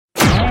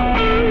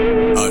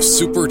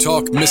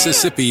SuperTalk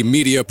Mississippi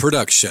Media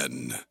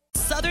Production.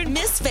 Southern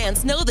Miss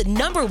fans know the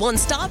 #1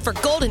 stop for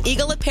Golden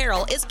Eagle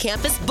apparel is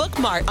Campus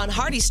Bookmart on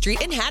Hardy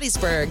Street in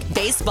Hattiesburg.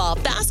 Baseball,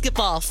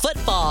 basketball,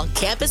 football,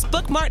 Campus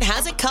Bookmart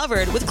has it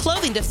covered with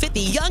clothing to fit the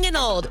young and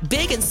old,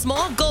 big and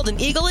small Golden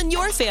Eagle in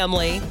your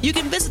family. You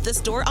can visit the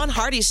store on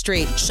Hardy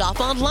Street, shop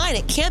online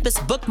at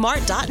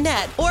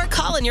campusbookmart.net, or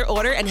call in your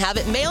order and have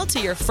it mailed to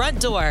your front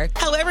door.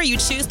 However you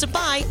choose to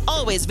buy,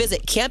 always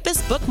visit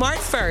Campus Bookmart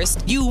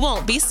first. You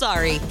won't be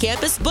sorry.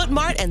 Campus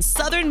Bookmart and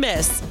Southern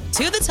Miss.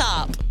 To the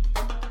top.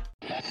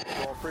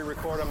 I'll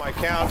pre-record on my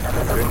count.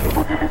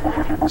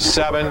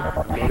 7,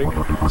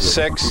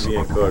 6,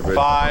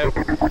 5,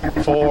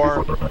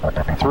 4,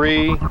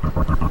 3,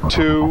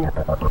 2.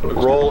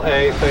 Roll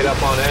A, fade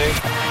up on A.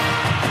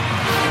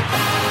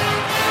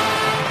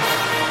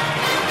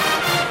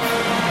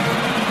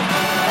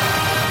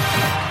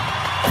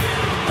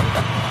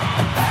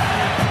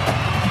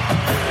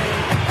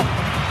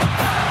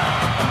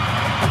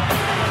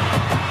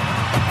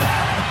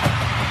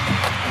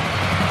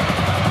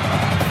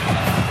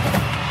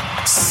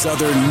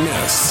 Southern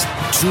Miss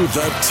to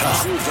the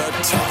top.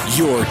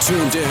 You're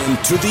tuned in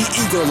to the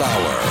Eagle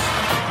Hour.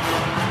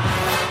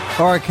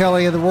 All right,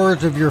 Kelly, in the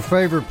words of your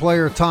favorite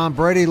player, Tom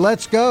Brady,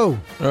 let's go.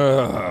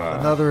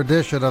 Another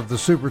edition of the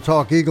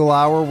SuperTalk Eagle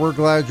Hour. We're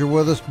glad you're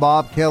with us.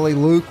 Bob, Kelly,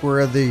 Luke,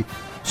 we're at the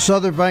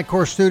Southern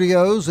Bancorp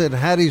Studios in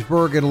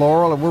Hattiesburg and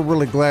Laurel, and we're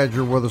really glad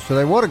you're with us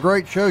today. What a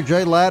great show.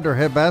 Jay Ladner,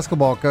 head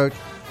basketball coach.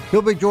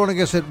 He'll be joining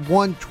us at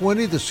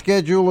 1:20. The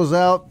schedule is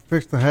out.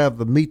 Fixed to have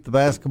the Meet the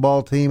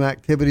Basketball Team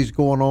activities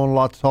going on. A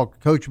lot to talk to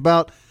Coach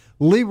about.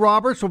 Lee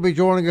Roberts will be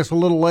joining us a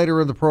little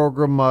later in the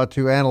program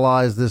to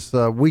analyze this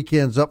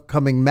weekend's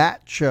upcoming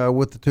match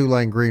with the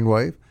Tulane Green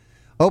Wave.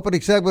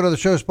 Opening segment of the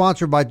show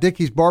sponsored by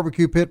Dickey's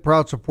Barbecue Pit,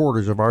 proud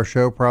supporters of our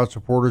show, proud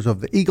supporters of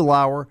the Eagle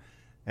Hour,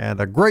 and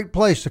a great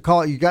place to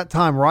call it. You got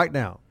time right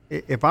now.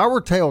 If I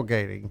were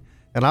tailgating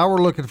and I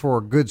were looking for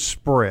a good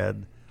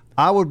spread,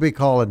 I would be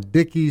calling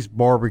Dickey's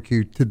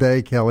Barbecue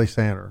today, Kelly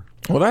Sander.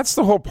 Well, that's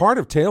the whole part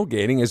of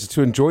tailgating, is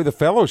to enjoy the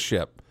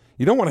fellowship.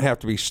 You don't want to have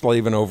to be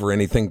slaving over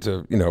anything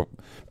to,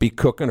 be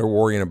cooking or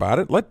worrying about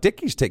it. Let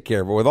Dickey's take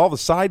care of it. With all the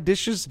side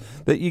dishes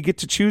that you get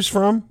to choose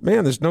from,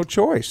 man, there's no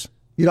choice.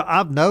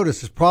 I've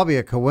noticed, it's probably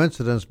a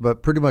coincidence,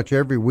 but pretty much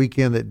every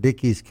weekend that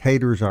Dickey's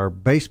caters our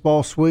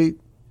baseball suite,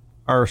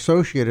 our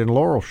associate in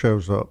Laurel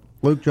shows up,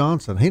 Luke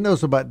Johnson. He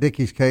knows about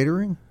Dickey's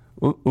catering.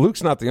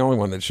 Luke's not the only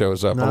one that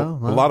shows up. No.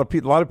 A lot of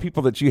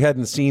people that you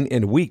hadn't seen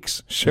in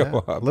weeks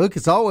show up. Luke,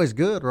 it's always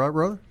good, right,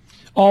 brother?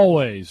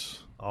 Always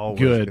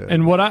good.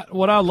 And what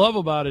I love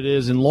about it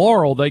is in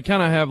Laurel they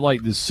kind of have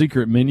like this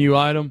secret menu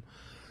item,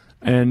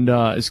 and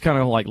it's kind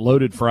of like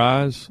loaded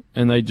fries,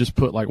 and they just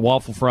put like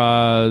waffle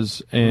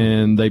fries,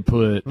 and they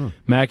put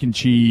mac and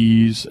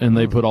cheese, and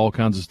they put all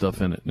kinds of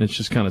stuff in it, and it's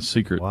just kind of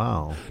secret.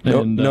 Wow.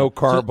 And, no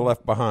carb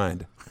left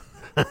behind.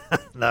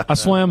 I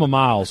swam a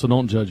mile, so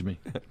don't judge me.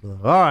 All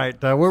right,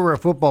 we were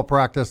at football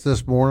practice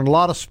this morning. A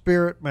lot of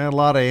spirit, man, a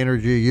lot of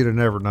energy. You'd have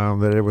never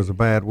known that it was a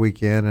bad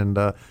weekend,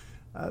 and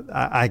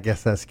I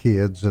guess that's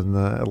kids, and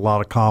a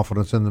lot of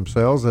confidence in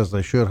themselves, as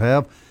they should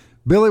have.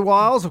 Billy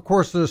Wiles, of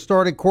course, the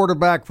starting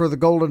quarterback for the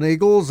Golden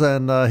Eagles,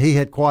 and he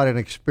had quite an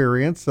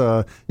experience.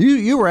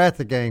 You were at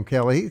the game,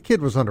 Kelly. The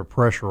kid was under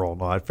pressure all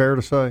night, fair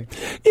to say?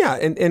 Yeah,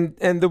 and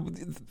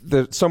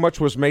the so much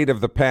was made of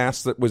the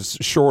pass that was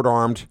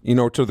short-armed,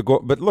 to the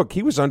goal. But look,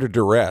 he was under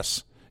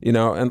duress,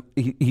 and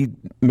he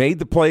made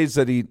the plays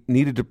that he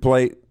needed to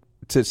play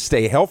to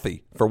stay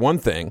healthy, for one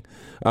thing.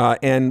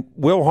 And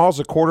Will Hall's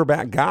a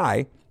quarterback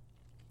guy,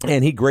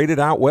 and he graded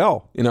out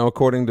well,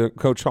 according to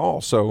Coach Hall.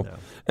 So,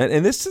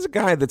 and this is a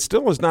guy that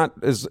still is not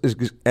as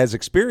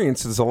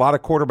experienced as a lot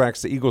of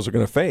quarterbacks the Eagles are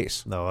going to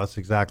face. No, that's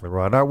exactly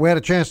right. All right, we had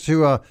a chance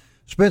to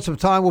spend some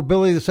time with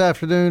Billy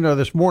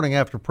this morning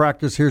after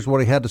practice. Here's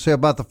what he had to say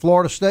about the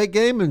Florida State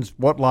game and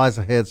what lies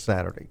ahead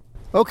Saturday.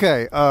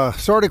 Okay,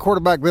 starting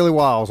quarterback Billy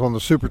Wiles on the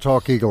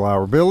SuperTalk Eagle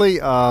Hour. Billy,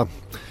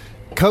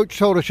 Coach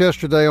told us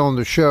yesterday on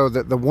the show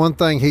that the one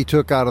thing he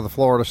took out of the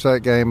Florida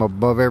State game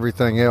above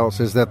everything else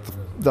is that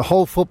the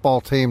whole football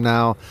team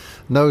now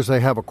knows they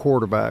have a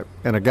quarterback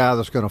and a guy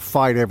that's going to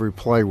fight every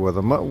play with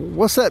them.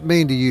 What's that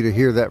mean to you to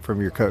hear that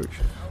from your coach?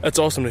 That's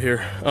awesome to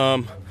hear.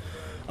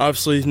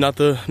 Obviously, not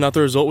the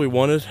result we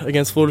wanted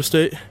against Florida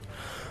State.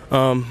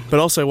 But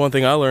I'll say one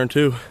thing I learned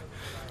too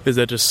is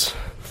that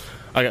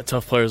I got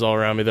tough players all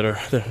around me they're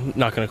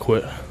not going to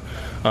quit.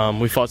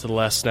 We fought to the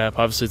last snap.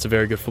 Obviously, it's a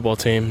very good football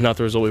team. Not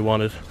the result we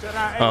wanted,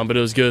 but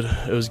it was good.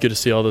 It was good to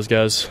see all those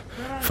guys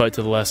fight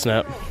to the last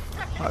snap.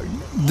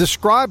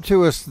 Describe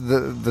to us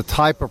the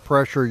type of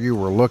pressure you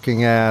were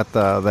looking at,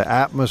 the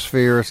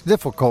atmosphere. It's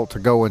difficult to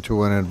go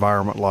into an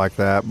environment like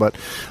that, but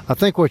I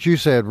think what you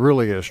said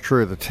really is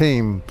true. The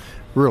team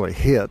really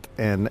hit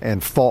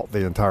and fought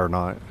the entire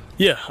night.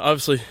 Yeah,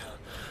 obviously,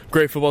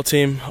 great football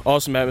team,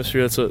 awesome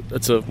atmosphere.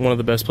 That's one of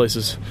the best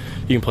places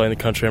you can play in the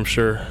country, I'm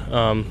sure.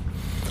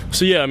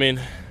 So yeah, I mean,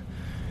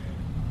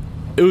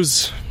 it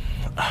was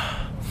a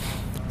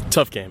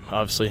tough game,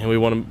 obviously, and we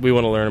want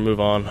to learn and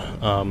move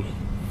on.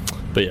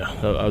 But yeah,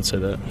 I would say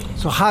that.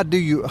 So how do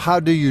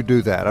you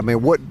do that? I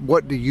mean,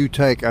 what do you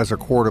take as a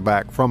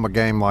quarterback from a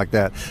game like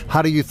that?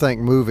 How do you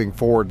think moving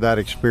forward that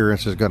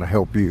experience is going to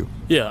help you?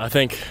 Yeah, I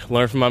think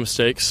learn from my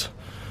mistakes,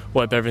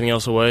 wipe everything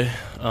else away,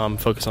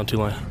 focus on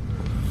Tulane.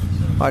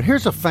 All right,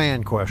 here's a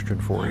fan question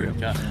for you.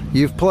 Okay.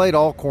 You've played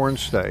Alcorn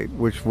State,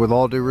 which, with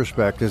all due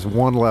respect, is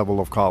one level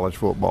of college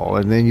football,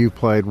 and then you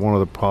played one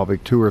of the probably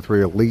 2 or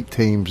 3 elite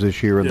teams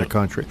this year in the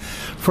country.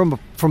 From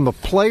the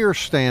player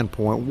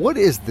standpoint, what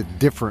is the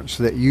difference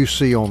that you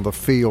see on the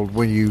field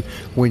when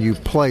you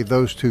play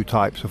those 2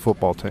 types of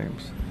football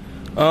teams?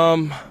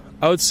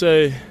 I would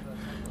say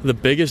the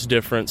biggest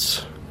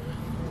difference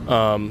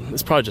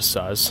is probably just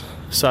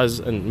size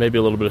and maybe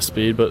a little bit of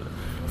speed. But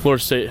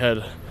Florida State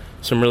had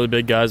some really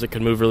big guys that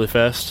could move really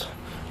fast,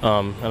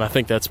 and I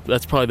think that's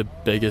probably the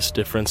biggest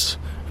difference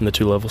in the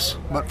 2 levels.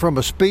 But from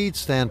a speed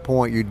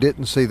standpoint, you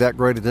didn't see that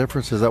great a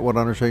difference. Is that what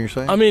I understand you're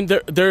saying? I mean,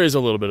 there is a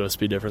little bit of a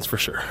speed difference for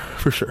sure,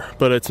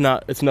 but it's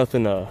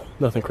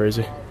nothing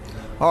crazy.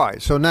 All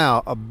right, so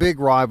now a big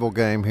rival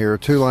game here.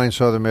 Tulane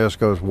Southern Miss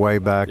goes way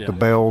back. Yeah. The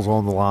bell's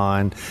on the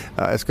line.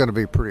 It's going to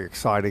be pretty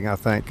exciting, I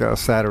think,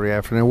 Saturday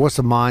afternoon. What's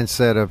the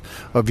mindset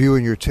of you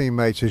and your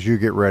teammates as you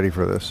get ready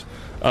for this?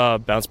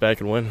 Bounce back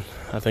and win.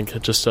 I think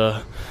just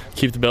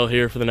keep the bell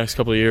here for the next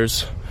couple of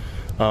years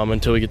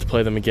until we get to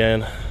play them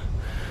again.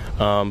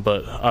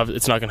 But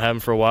it's not going to happen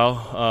for a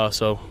while,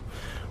 so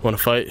want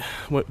to fight,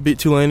 beat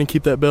Tulane and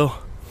keep that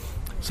bell.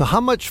 So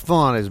how much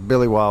fun is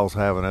Billy Wiles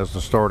having as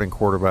the starting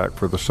quarterback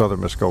for the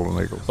Southern Miss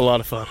Golden Eagles? A lot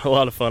of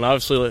fun.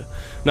 Obviously,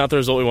 not the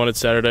result we wanted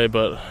Saturday,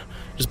 but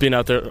just being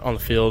out there on the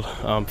field,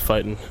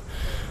 fighting,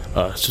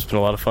 it's just been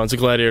a lot of fun. It's a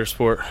gladiator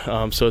sport,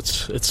 so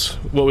it's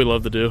what we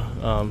love to do.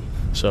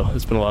 So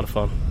it's been a lot of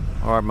fun.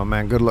 All right, my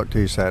man. Good luck to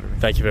you Saturday.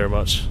 Thank you very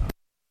much.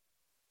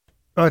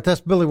 All right, that's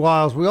Billy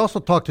Wiles. We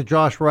also talked to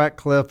Josh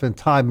Ratcliffe and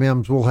Ty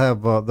Mims. We'll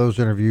have those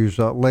interviews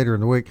later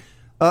in the week.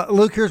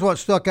 Luke, here's what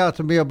stuck out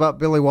to me about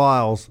Billy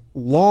Wiles.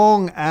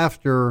 Long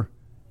after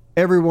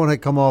everyone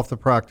had come off the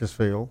practice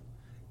field,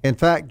 in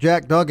fact,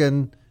 Jack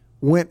Duggan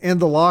went in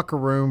the locker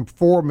room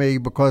for me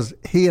because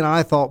he and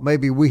I thought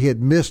maybe we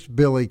had missed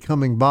Billy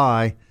coming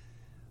by.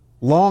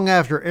 Long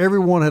after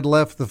everyone had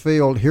left the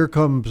field, here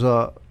comes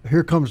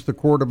the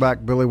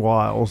quarterback, Billy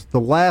Wiles,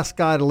 the last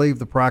guy to leave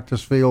the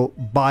practice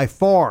field by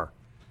far.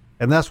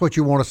 And that's what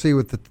you want to see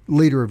with the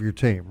leader of your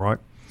team, right?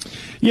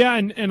 Yeah,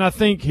 and I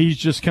think he's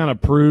just kind of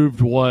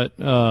proved what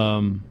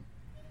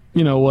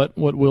what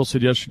Will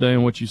said yesterday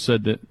and what you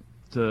said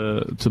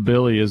to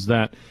Billy is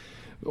that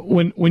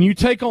when you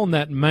take on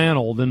that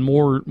mantle, then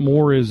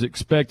more is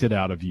expected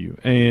out of you.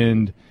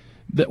 And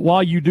that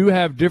while you do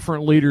have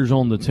different leaders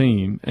on the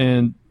team,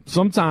 and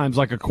sometimes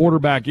like a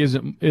quarterback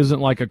isn't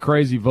like a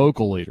crazy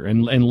vocal leader,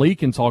 and Lee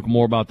can talk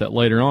more about that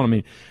later on. I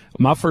mean,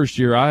 my first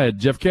year I had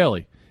Jeff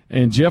Kelly.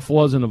 And Jeff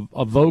wasn't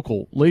a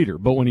vocal leader,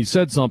 but when he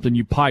said something,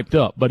 you piped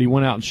up, but he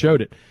went out and showed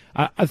it.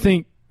 I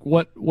think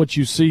what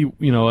you see,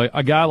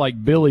 a guy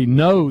like Billy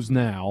knows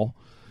now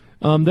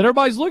that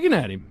everybody's looking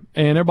at him,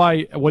 and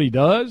everybody, what he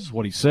does,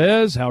 what he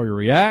says, how he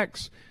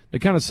reacts, it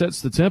kind of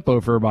sets the tempo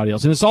for everybody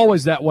else. And it's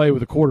always that way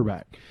with a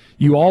quarterback.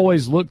 You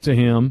always look to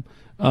him,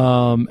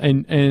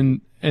 and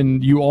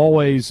you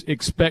always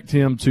expect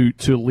him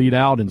to lead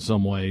out in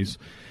some ways.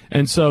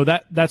 And so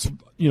that's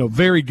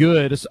very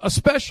good,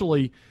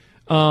 especially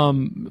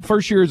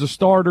first year as a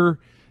starter,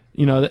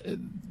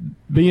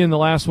 being the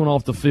last one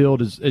off the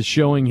field is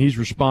showing he's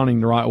responding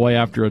the right way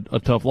after a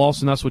tough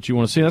loss, and that's what you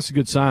want to see. That's a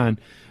good sign.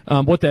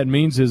 What that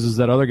means is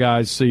that other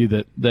guys see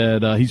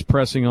that he's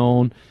pressing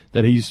on,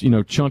 that he's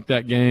chunked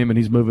that game, and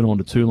he's moving on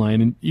to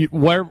Tulane. And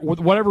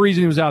whatever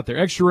reason he was out there,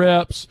 extra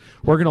reps,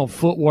 working on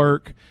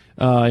footwork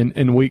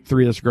in week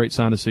 3. That's a great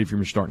sign to see from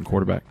your starting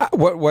quarterback.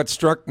 What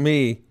struck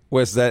me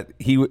was that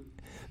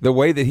the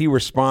way that he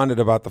responded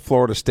about the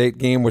Florida State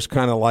game was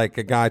kind of like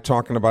a guy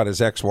talking about his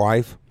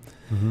ex-wife.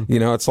 Mm-hmm.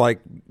 It's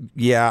like,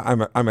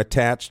 yeah, I'm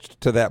attached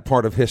to that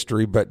part of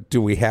history, but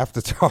do we have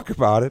to talk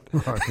about it?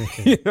 Right.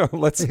 He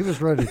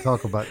was ready to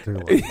talk about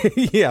Tulane.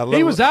 Yeah,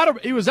 he was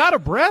out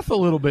of breath a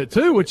little bit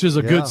too, which is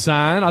a good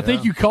sign. I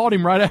think you caught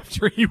him right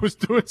after he was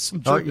doing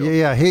some drill.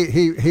 Yeah,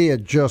 he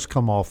had just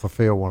come off the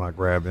field when I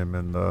grabbed him,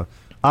 and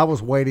I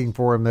was waiting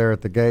for him there at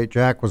the gate.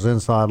 Jack was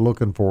inside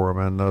looking for him,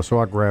 and so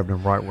I grabbed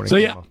him right when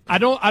he came off. I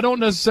don't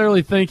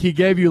necessarily think he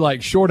gave you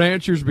like short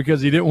answers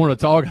because he didn't want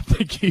to talk. I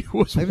think he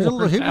was a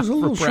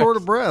little short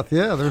of breath.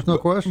 Yeah, there's no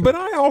question. But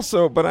I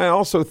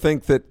also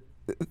think that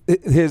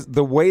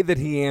the way that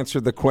he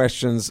answered the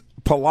questions,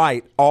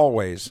 polite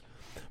always,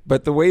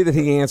 but the way that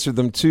he answered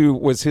them too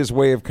was his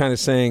way of kind of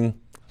saying,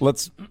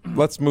 let's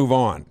move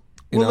on.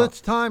 It's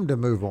time to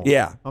move on.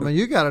 Yeah. I mean,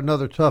 you got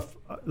another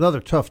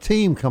tough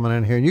team coming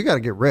in here, and you got to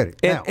get ready.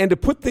 And to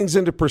put things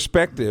into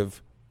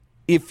perspective,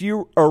 if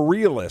you're a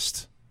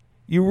realist,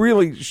 you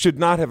really should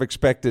not have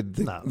expected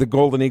the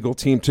Golden Eagle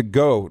team to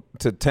go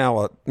to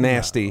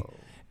Tallahassee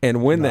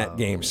and win that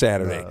game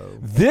Saturday. No.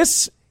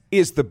 This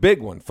is the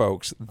big one,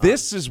 folks.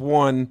 This is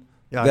one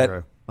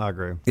that I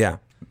agree. Yeah.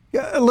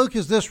 Luke,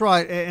 is this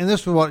right? And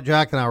this is what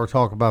Jack and I were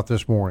talking about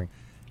this morning.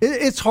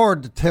 It's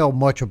hard to tell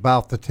much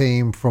about the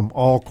team from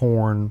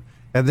Alcorn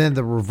and then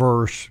the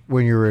reverse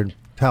when you're in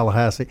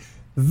Tallahassee.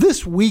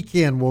 This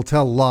weekend will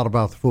tell a lot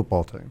about the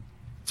football team.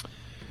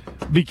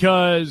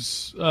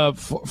 Because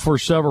for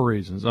several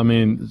reasons. I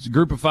mean, it's a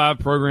Group of 5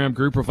 program,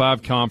 Group of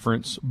 5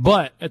 conference.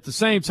 But at the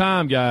same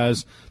time,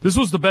 guys, this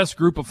was the best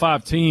Group of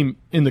 5 team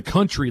in the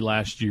country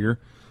last year.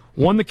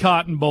 Won the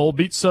Cotton Bowl,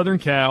 beat Southern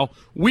Cal.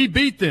 We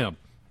beat them.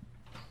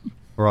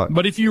 Right.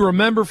 But if you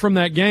remember from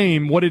that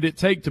game, what did it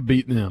take to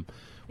beat them?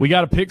 We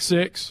got a pick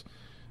six.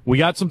 We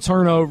got some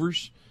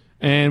turnovers.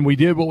 And we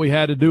did what we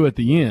had to do at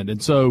the end.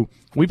 And so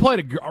we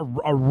played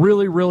a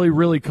really, really,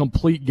 really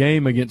complete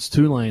game against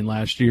Tulane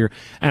last year.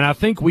 And I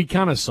think we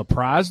kind of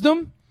surprised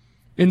them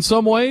in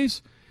some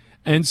ways.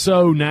 And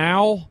so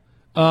now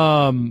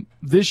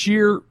this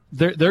year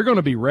they're going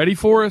to be ready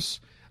for us.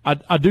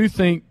 I do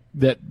think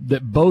that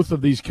both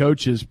of these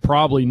coaches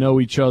probably know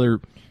each other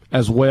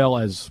as well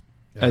as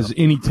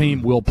any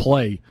team will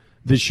play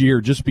this year,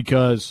 just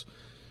because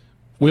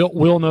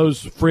Will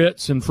knows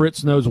Fritz and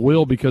Fritz knows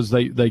Will, because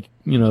they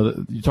you're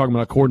talking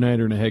about a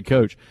coordinator and a head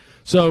coach.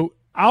 So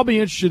I'll be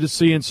interested to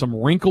seeing some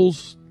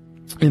wrinkles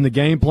in the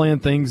game plan,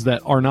 things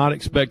that are not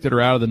expected or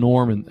out of the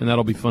norm, and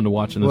that'll be fun to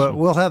watch in this one.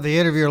 We'll have the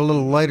interview a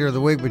little later in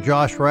the week, but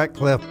Josh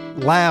Ratcliffe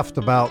laughed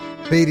about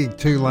beating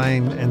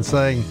Tulane and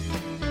saying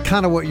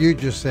kind of what you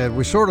just said.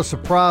 We sort of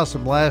surprised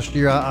them last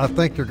year. I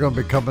think they're going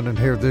to be coming in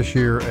here this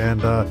year,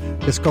 and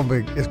it's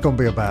going to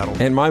be a battle.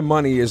 And my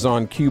money is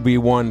on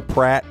QB1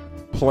 Pratt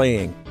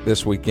playing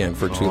this weekend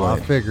for Tulane.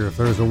 I figure if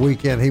there's a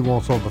weekend he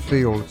wants on the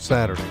field, it's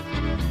Saturday.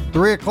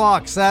 3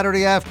 o'clock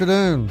Saturday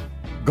afternoon,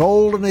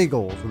 Golden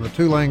Eagles in the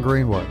Tulane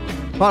Greenway.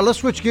 All right, let's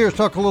switch gears,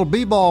 talk a little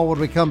b-ball when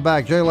we come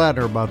back. Jay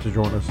Ladner about to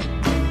join us.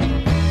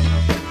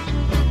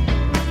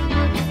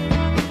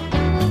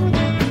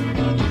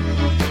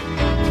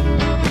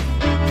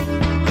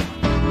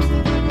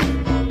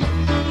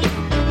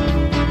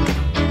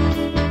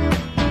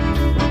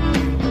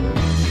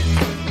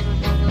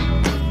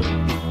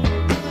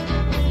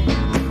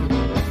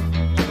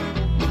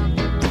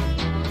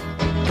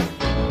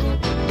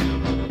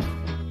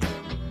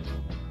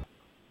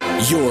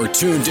 You're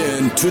tuned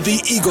in to the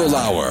Eagle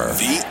Hour.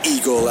 The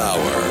Eagle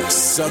Hour.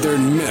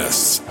 Southern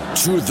Miss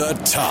to the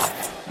top.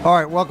 All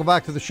right, welcome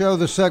back to the show.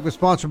 This segment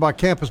sponsored by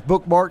Campus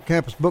Bookmart,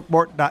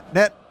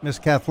 campusbookmart.net. Miss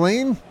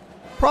Kathleen,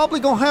 probably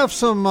going to have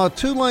some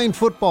Tulane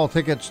football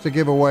tickets to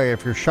give away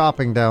if you're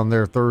shopping down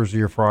there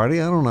Thursday or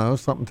Friday. I don't know.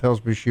 Something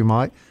tells me she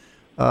might.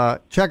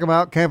 Check them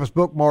out, Campus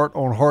Bookmart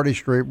on Hardy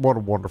Street. What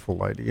a wonderful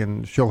lady.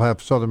 And she'll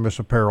have Southern Miss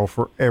apparel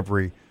for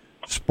every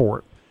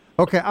sport.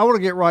 Okay, I want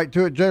to get right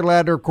to it. Jay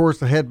Ladner, of course,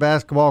 the head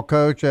basketball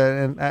coach,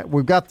 and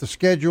we've got the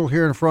schedule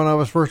here in front of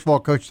us. First of all,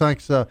 Coach,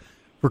 thanks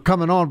for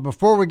coming on.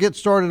 Before we get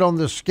started on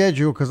this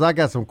schedule, because I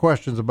got some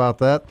questions about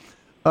that,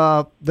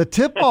 the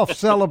tip-off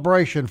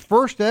celebration,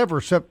 first ever,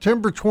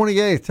 September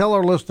 28th. Tell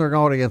our listening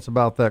audience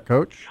about that,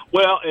 Coach.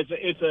 Well,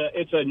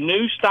 it's a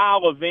new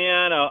style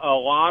event. A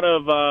lot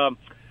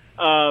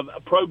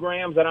of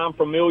programs that I'm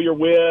familiar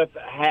with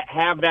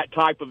have that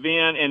type of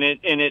event,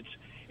 and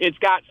it's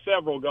got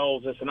several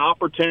goals. It's an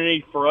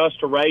opportunity for us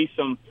to raise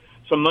some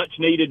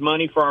much-needed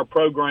money for our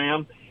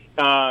program.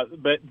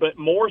 But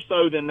more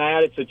so than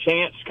that, it's a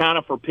chance kind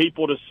of for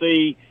people to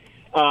see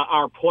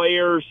our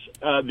players,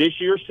 this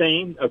year's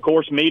team, of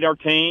course, meet our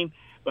team,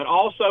 but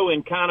also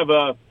in kind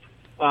of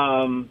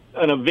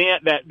an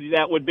event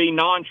that would be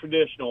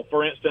non-traditional.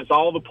 For instance,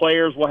 all the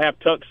players will have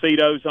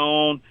tuxedos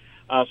on.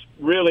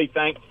 Really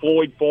thank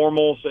Floyd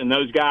Formals and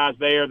those guys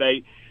there.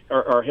 They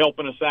are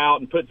helping us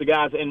out and put the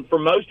guys. And for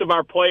most of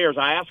our players,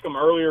 I asked them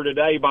earlier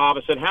today, Bob,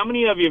 I said, how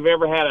many of you have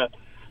ever had a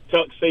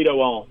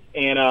tuxedo on?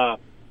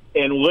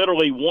 And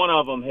literally one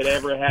of them had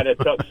ever had a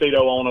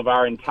tuxedo on of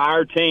our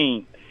entire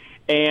team.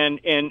 And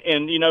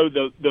you know,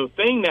 the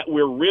thing that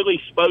we're really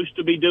supposed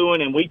to be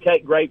doing, and we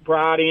take great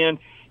pride in,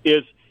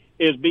 is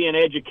being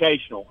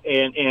educational.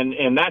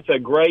 And that's a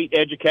great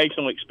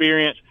educational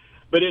experience.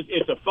 But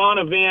it's a fun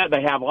event.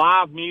 They have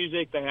live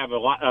music. They have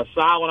a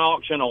silent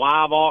auction, a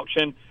live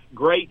auction.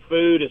 Great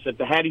food. It's at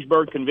the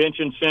Hattiesburg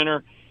Convention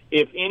Center.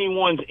 If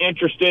anyone's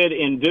interested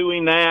in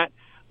doing that,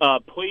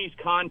 please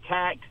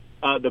contact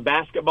the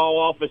basketball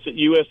office at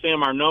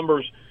USM. Our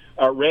numbers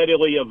are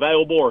readily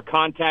available, or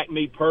contact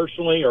me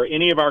personally or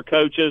any of our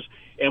coaches,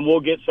 and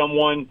we'll get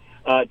someone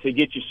to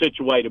get you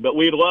situated. But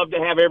we'd love to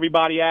have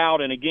everybody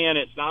out. And, again,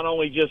 it's not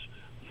only just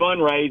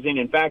fundraising.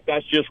 In fact,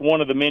 that's just one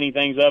of the many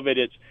things of it.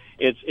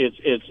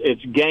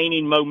 It's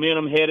gaining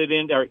momentum headed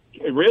in, or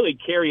really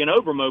carrying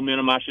over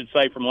momentum, I should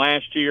say, from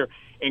last year,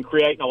 and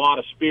creating a lot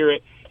of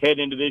spirit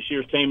heading into this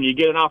year's team. You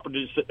get an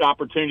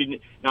opportunity to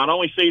not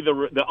only see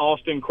the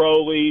Austin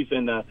Croleys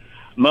and the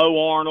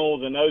Mo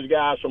Arnolds and those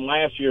guys from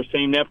last year's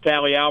team,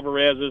 Neftali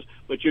Alvarez's,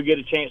 but you'll get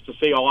a chance to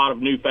see a lot of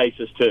new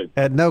faces too.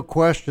 And no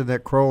question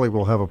that Crowley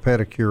will have a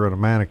pedicure and a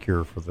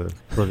manicure for the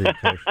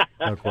occasion.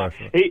 No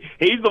question.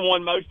 He's the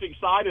one most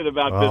excited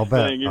about this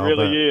thing. He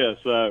really is.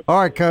 So. All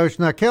right, Coach.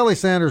 Now, Kelly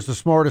Sanders is the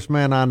smartest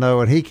man I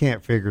know, and he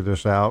can't figure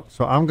this out.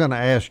 So I'm going to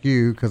ask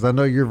you, because I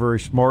know you're very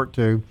smart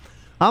too.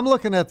 I'm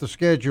looking at the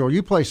schedule.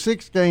 You play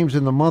 6 games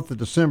in the month of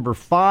December.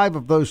 5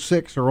 of those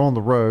 6 are on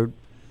the road.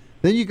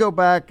 Then you go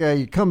back,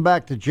 you come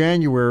back to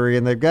January,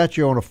 and they've got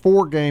you on a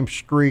 4-game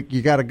streak.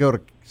 You got to go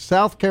to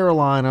South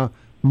Carolina,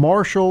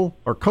 Marshall,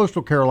 or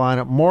Coastal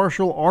Carolina,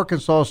 Marshall,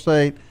 Arkansas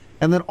State,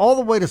 and then all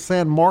the way to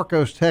San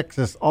Marcos,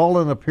 Texas, all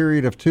in a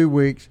period of 2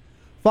 weeks,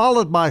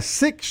 followed by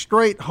 6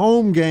 straight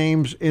home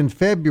games in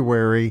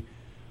February.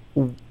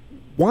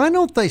 Why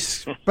don't they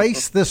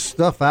space this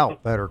stuff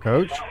out better,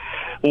 Coach?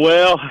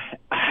 Well,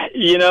 I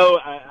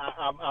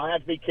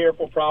have to be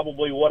careful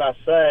probably what I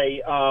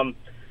say.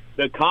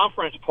 The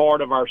conference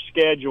part of our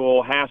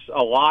schedule has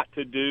a lot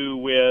to do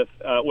with,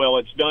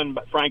 it's done,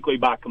 frankly,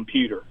 by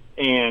computer.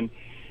 So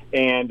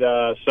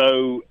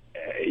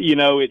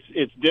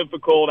it's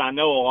difficult. I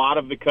know a lot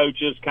of the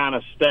coaches kind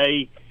of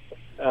stay.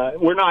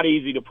 We're not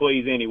easy to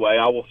please anyway,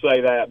 I will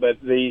say that, but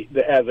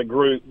as a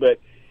group. But,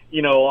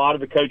 a lot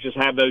of the coaches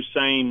have those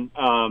same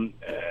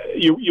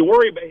you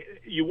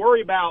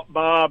worry about,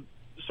 Bob,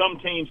 some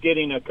teams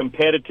getting a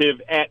competitive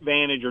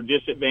advantage or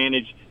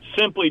disadvantage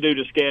simply due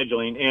to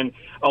scheduling. And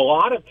a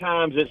lot of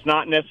times it's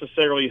not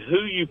necessarily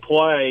who you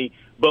play,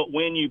 but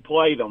when you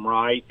play them,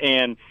 right?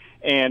 So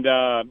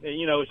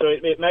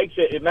it makes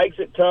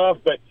it tough.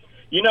 But,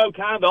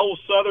 kind of the old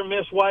Southern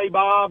Miss way,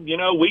 Bob,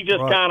 we just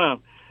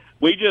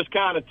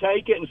kind of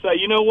take it and say,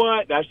 you know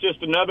what, that's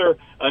just another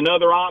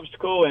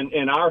obstacle.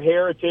 And our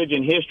heritage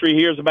and history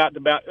here is about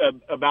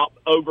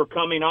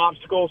overcoming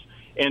obstacles,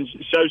 and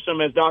show some,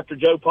 as Dr.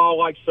 Joe Paul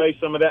likes to say,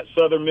 some of that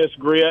Southern Miss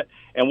grit,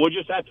 and we'll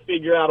just have to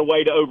figure out a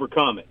way to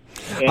overcome it.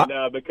 And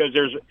because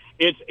and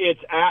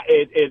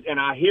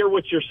I hear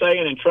what you're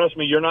saying, and trust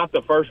me, you're not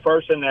the first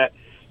person that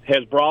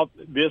has brought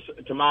this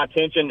to my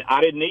attention. I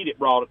didn't need it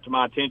brought to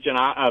my attention.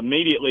 I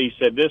immediately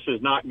said this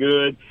is not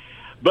good,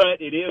 but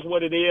it is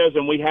what it is,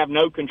 and we have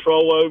no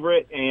control over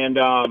it, and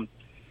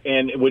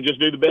we'll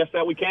just do the best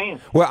that we can.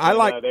 Well,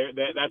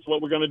 that's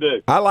what we're going to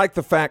do. I like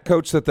the fact,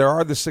 Coach, that there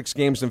are the 6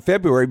 games in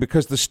February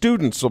because the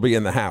students will be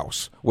in the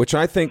house, which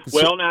I think.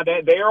 Well, now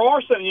there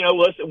are some.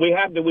 Listen, we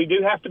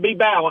do have to be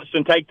balanced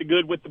and take the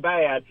good with the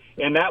bad,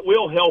 and that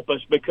will help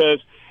us because,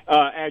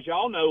 as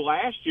y'all know,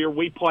 last year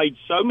we played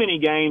so many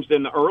games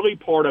in the early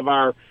part of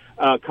our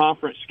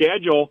conference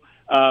schedule.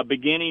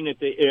 Beginning at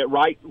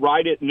right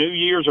at New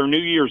Year's or New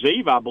Year's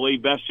Eve, I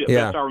believe. Best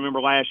I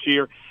remember last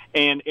year,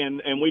 and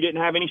we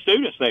didn't have any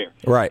students there.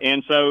 Right.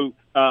 And so,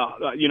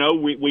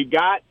 we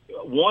got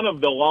one of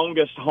the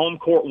longest home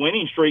court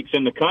winning streaks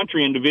in the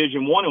country in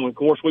Division I, and of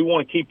course we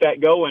want to keep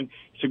that going.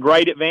 It's a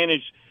great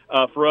advantage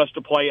for us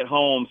to play at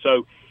home.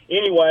 So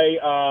anyway,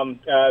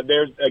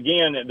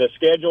 the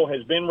schedule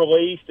has been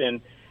released,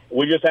 and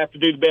we just have to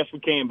do the best we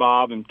can,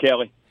 Bob and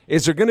Kelly.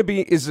 Is it going to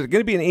be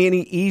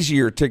any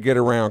easier to get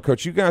around,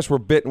 Coach? You guys were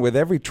bitten with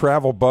every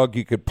travel bug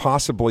you could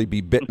possibly be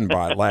bitten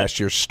by last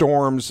year.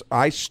 Storms,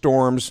 ice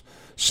storms,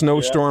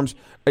 snowstorms.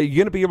 Are you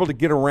going to be able to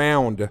get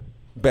around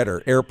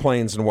better,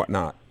 airplanes and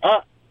whatnot?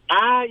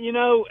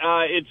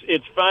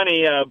 It's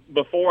funny.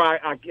 Before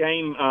I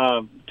came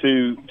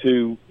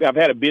to I've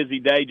had a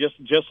busy day.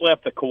 Just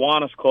left the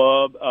Kiwanis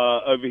Club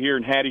over here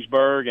in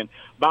Hattiesburg. And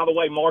by the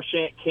way,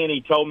 Marchant Kenny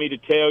told me to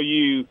tell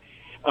you.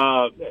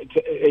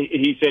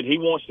 He said he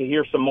wants to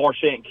hear some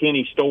Marchant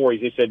Kenny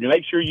stories. He said,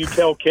 make sure you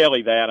tell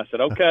Kelly that. I said,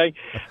 okay,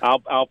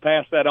 I'll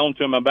pass that on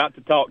to him. I'm about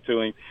to talk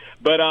to him.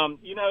 But,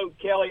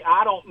 Kelly,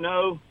 I don't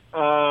know.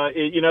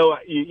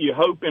 You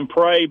hope and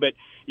pray, but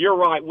you're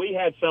right. We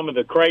had some of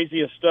the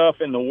craziest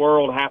stuff in the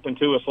world happen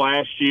to us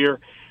last year.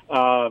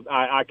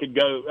 I could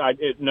go,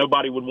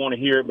 nobody would want to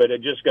hear it, but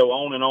it just go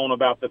on and on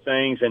about the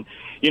things. And,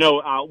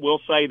 I will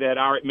say that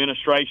our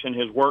administration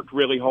has worked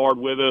really hard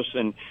with us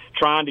and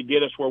trying to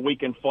get us where we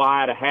can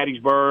fly to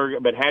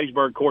Hattiesburg. But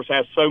Hattiesburg, of course,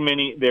 has so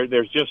many,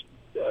 there's just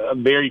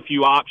very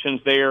few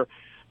options there.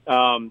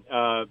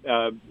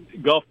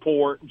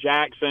 Gulfport,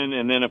 Jackson,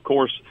 and then, of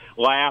course,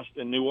 last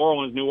in New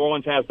Orleans. New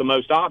Orleans has the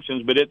most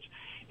options, but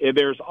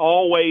there's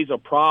always a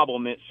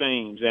problem, it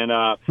seems. And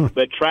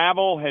but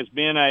travel has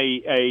been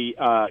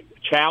a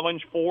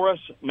challenge for us,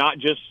 not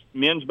just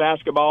men's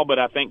basketball, but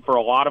I think for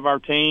a lot of our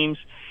teams.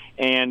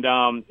 And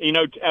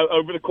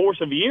over the course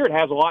of a year, it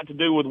has a lot to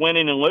do with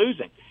winning and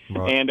losing.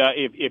 Right. And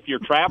if your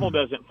travel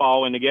doesn't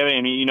fall in together,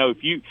 and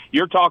if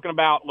you're talking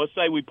about, let's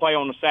say we play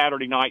on a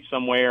Saturday night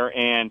somewhere,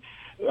 and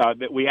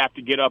that we have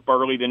to get up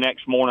early the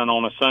next morning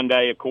on a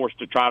Sunday, of course,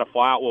 to try to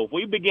fly out. Well, if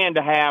we begin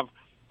to have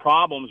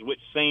problems, which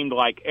seemed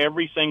like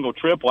every single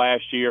trip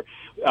last year,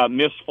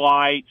 missed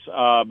flights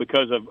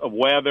because of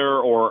weather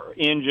or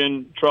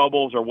engine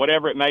troubles or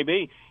whatever it may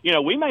be,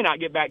 we may not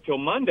get back till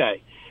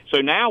Monday. So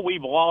now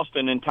we've lost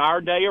an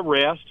entire day of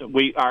rest.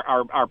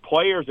 Our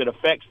players, it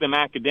affects them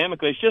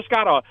academically. It's just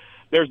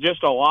there's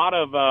just a lot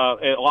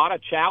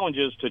of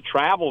challenges to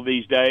travel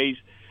these days.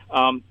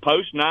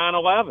 Post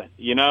 9/11,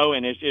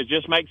 and it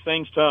just makes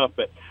things tough.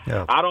 But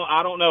yeah. I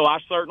don't know. I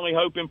certainly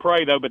hope and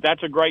pray, though. But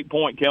that's a great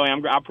point, Kelly.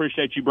 I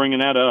appreciate you bringing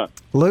that up.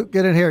 Luke,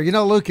 get in here.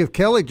 Luke, if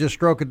Kelly just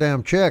stroked a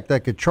damn check,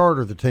 that could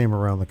charter the team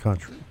around the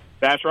country.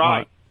 That's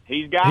right.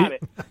 He's got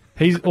it.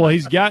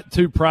 He's got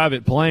 2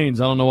 private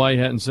planes. I don't know why he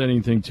hadn't said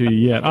anything to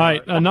you yet. All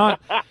right,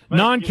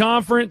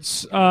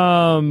 non-conference,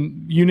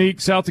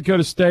 unique South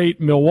Dakota State,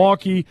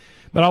 Milwaukee.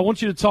 But I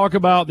want you to talk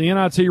about the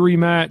NIT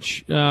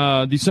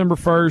rematch December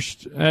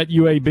 1st at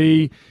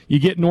UAB. You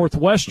get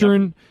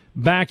Northwestern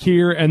back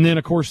here, and then,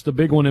 of course, the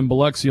big one in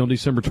Biloxi on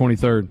December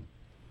 23rd.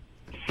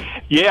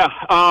 Yeah.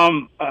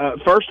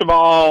 First of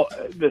all,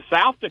 the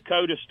South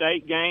Dakota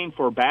State game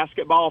for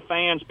basketball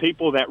fans,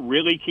 people that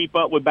really keep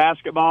up with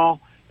basketball,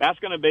 that's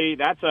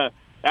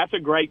a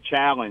great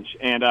challenge,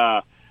 and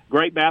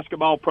great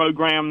basketball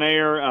program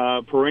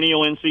there,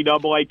 perennial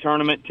NCAA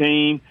tournament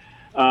team,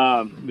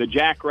 the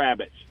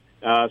Jackrabbits.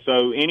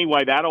 So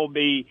anyway,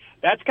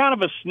 that's kind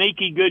of a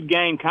sneaky good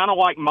game, kind of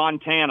like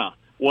Montana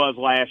was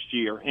last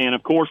year. And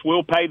of course,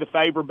 we'll pay the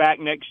favor back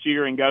next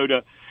year and go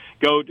to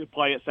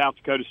play at South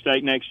Dakota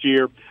State next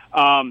year.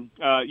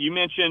 You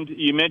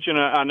mentioned.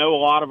 I know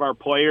a lot of our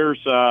players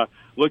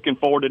looking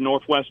forward to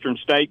Northwestern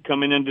State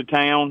coming into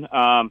town.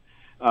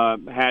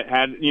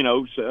 Had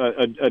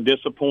a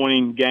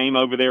disappointing game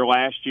over there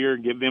last year.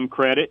 Give them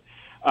credit.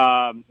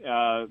 But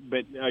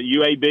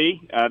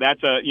UAB,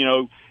 that's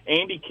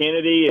Andy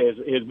Kennedy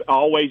has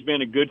always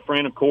been a good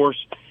friend, of course,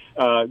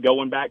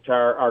 going back to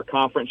our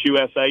Conference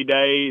USA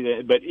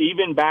day. But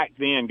even back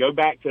then, go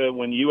back to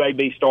when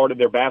UAB started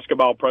their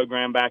basketball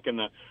program back in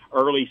the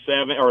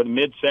the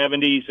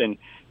mid-'70s, and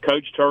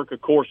Coach Turk,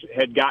 of course,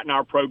 had gotten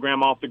our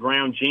program off the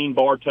ground. Gene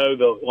Bartow,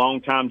 the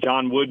longtime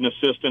John Wooden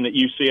assistant at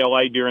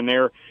UCLA during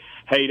their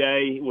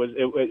heyday,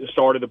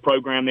 started the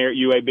program there at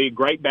UAB.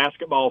 Great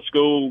basketball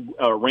school,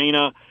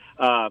 arena.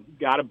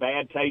 Got a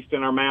bad taste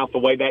in our mouth the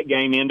way that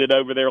game ended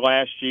over there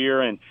last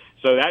year, and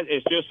so that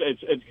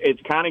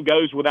it kind of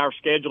goes with our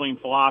scheduling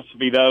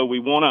philosophy. Though we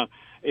want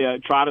to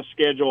try to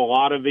schedule a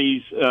lot of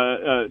these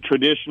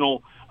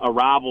traditional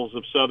rivals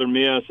of Southern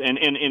Miss, and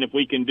if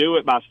we can do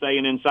it by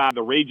staying inside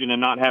the region and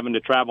not having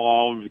to travel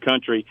all over the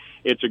country,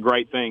 it's a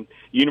great thing.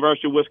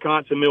 University of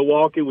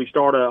Wisconsin-Milwaukee, we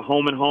start a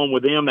home and home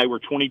with them. They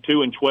were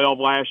 22-12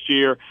 last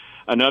year,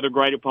 another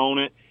great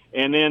opponent.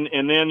 And then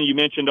you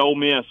mentioned Ole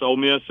Miss. Ole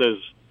Miss is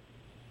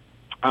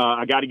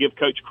I got to give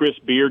Coach Chris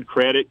Beard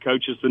credit.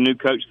 Coach is the new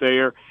coach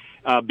there,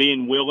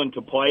 being willing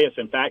to play us.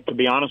 In fact, to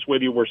be honest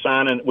with you, we've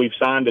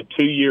signed a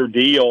 2-year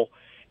deal,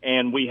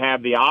 and we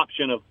have the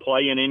option of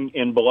playing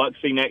in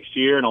Biloxi next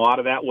year, and a lot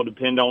of that will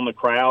depend on the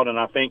crowd. And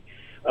I think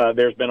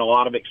there's been a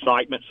lot of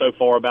excitement so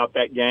far about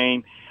that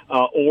game.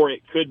 Or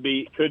it could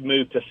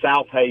move to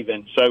South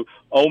Haven. So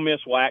Ole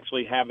Miss will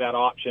actually have that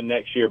option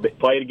next year, but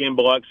play it again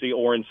Biloxi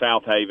or in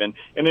South Haven.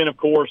 And then, of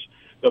course,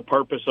 the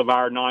purpose of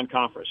our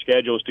non-conference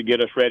schedule is to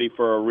get us ready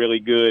for a really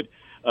good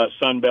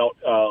Sun Belt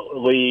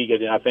league,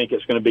 and I think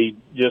it's going to be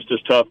just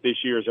as tough this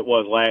year as it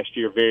was last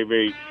year. Very,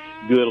 very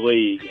good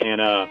league.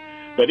 And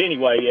but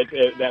anyway,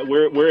 that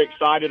we're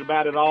excited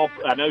about it all.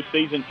 I know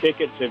season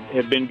tickets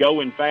have been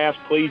going fast.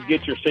 Please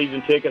get your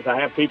season tickets. I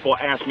have people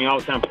ask me all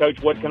the time,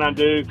 Coach, what can I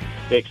do?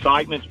 The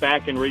excitement's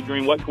back in Reed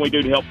Green. What can we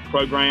do to help the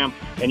program?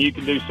 And you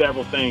can do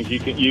several things. You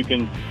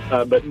can,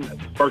 but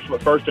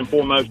first and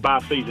foremost, buy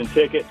season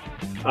tickets.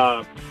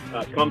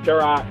 Come to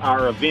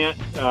our event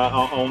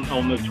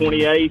on the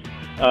 28th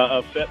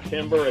of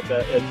September at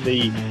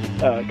the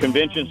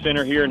Convention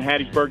Center here in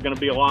Hattiesburg. Going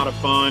to be a lot of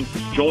fun.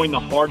 Join the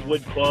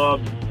Hardwood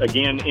Club.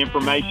 Again,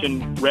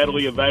 information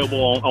readily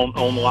available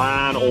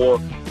online or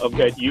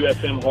at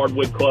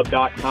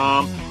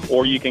usmhardwoodclub.com,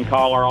 or you can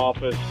call our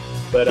office.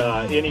 But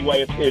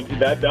anyway,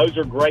 those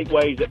are great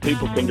ways that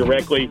people can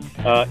directly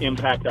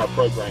impact our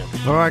program.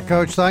 All right,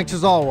 Coach. Thanks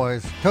as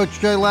always. Coach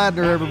Jay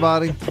Ladner,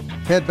 everybody,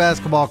 head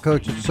basketball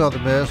coach at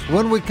Southern Miss.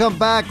 When we come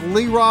back,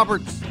 Lee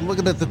Roberts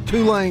looking at the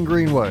Tulane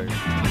Greenway.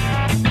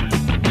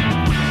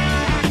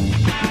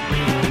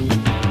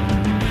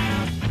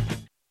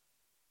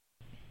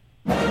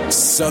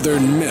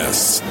 Southern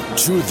Miss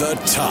to the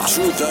top.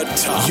 To the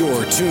top.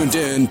 You're tuned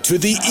in to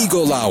the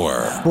Eagle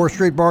Hour. 4th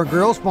Street Bar and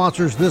Grill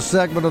sponsors this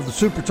segment of the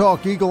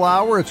SuperTalk Eagle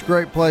Hour. It's a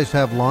great place to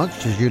have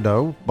lunch, as you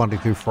know, Monday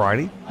through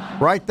Friday.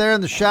 Right there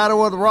in the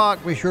shadow of the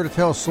rock, be sure to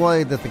tell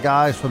Slade that the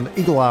guys from the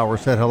Eagle Hour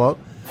said hello.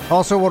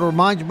 Also want to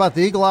remind you about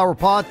the Eagle Hour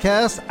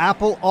podcast.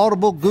 Apple,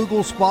 Audible,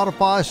 Google,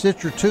 Spotify,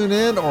 Stitcher,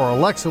 TuneIn, or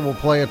Alexa will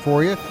play it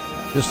for you.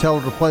 Just tell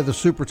her to play the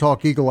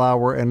SuperTalk Eagle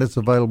Hour, and it's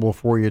available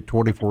for you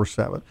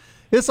 24/7.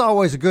 It's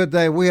always a good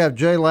day. We have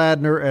Jay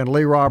Ladner and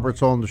Lee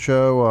Roberts on the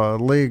show.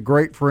 Lee,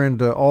 great friend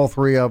to all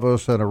three of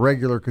us and a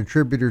regular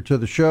contributor to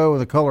the show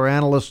and the color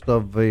analyst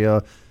of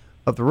the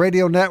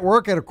radio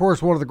network, and, of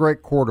course, one of the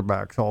great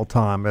quarterbacks all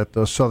time at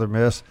Southern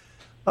Miss.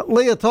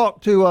 Lee, I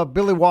talked to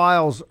Billy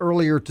Wiles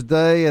earlier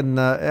today and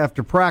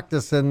after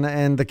practice,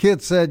 and the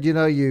kid said,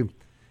 you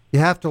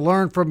have to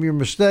learn from your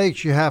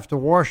mistakes. You have to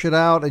wash it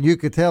out, and you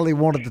could tell he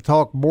wanted to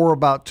talk more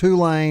about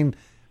Tulane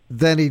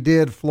than he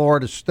did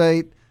Florida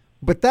State.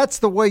 But that's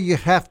the way you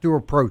have to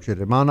approach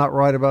it. Am I not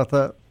right about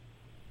that?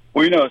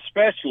 Well,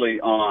 especially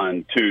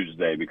on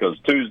Tuesday, because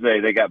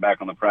Tuesday they got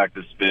back on the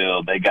practice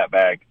field. They got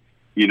back,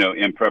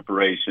 in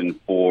preparation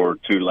for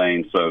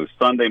Tulane. So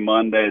Sunday,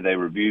 Monday, they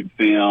reviewed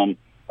film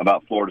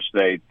about Florida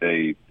State.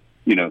 They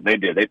they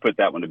did. They put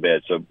that one to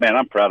bed. So, man,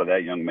 I'm proud of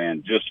that young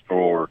man just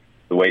for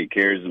the way he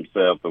carries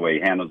himself, the way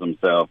he handles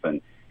himself.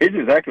 And he's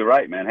exactly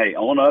right, man. Hey,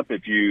 own up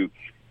if you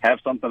have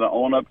something to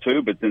own up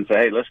to, but then say,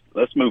 hey,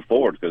 let's move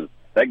forward, because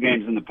that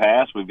game's in the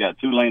past. We've got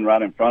Tulane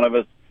right in front of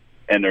us,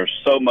 and there's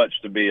so much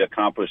to be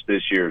accomplished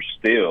this year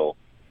still.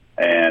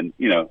 And,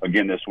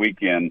 again, this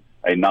weekend,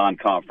 a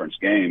non-conference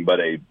game, but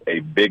a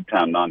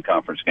big-time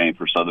non-conference game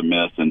for Southern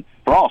Miss and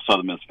for all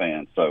Southern Miss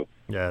fans. So,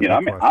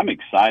 I'm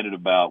excited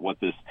about what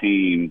this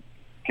team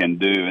can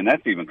do, and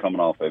that's even coming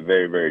off a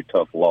very, very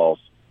tough loss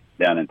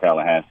down in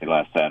Tallahassee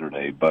last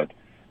Saturday. But,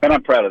 man,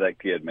 I'm proud of that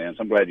kid, man.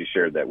 So I'm glad you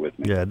shared that with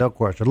me. Yeah, no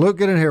question. Luke,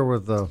 get in here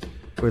with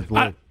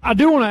Lee. I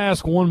do want to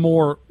ask one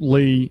more,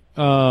 Lee.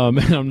 And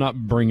I'm not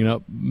bringing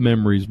up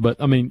memories, but,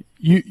 I mean,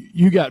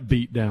 you got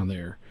beat down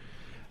there.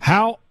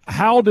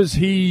 How does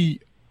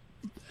he,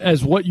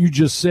 as what you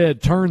just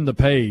said, turn the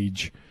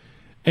page?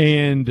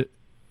 And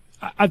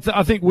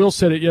I think Will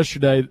said it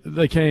yesterday.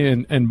 They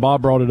came and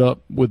Bob brought it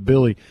up with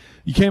Billy.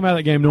 You came out of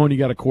that game knowing you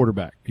got a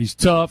quarterback. He's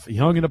tough. He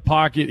hung in the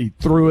pocket. He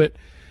threw it.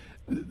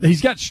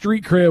 He's got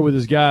street cred with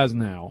his guys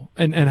now.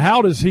 And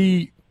how does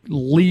he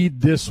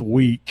lead this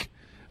week?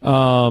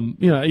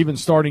 Even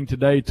starting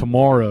today,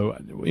 tomorrow,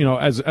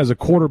 as a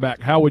quarterback,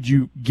 how would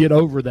you get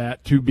over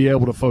that to be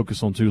able to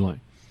focus on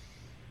Tulane?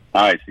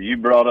 All right, so you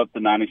brought up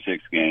the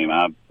 96 game.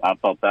 I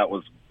thought that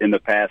was in the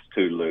past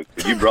too, Luke,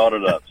 but you brought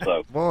it up.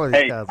 So,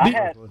 hey,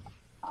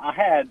 I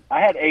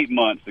had 8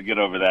 months to get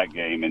over that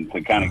game and to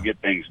kind of get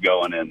things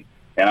going. And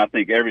I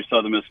think every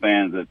Southern Miss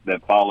fan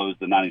that follows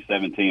the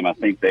 97 team, I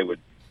think they would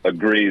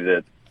agree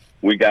that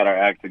we got our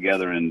act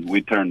together and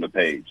we turned the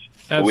page.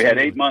 So we had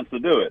 8 months to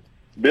do it.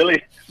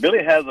 Billy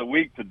has a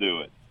week to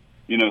do it.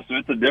 So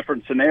it's a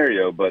different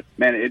scenario. But,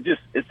 man,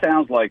 it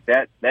sounds like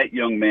that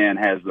young man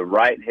has the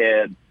right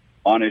head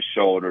on his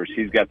shoulders.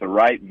 He's got the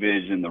right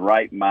vision, the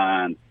right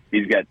mind.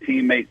 He's got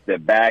teammates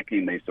that back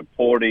him, they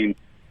support him.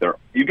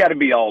 You got to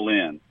be all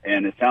in,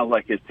 and it sounds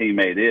like his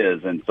teammate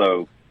is. And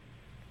so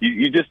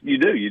you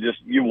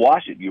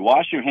wash it. You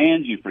wash your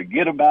hands. You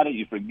forget about it.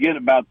 You forget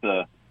about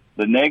the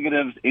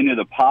negatives. Any of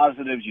the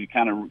positives, you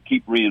kind of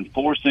keep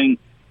reinforcing,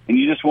 and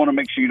you just want to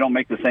make sure you don't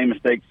make the same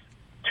mistakes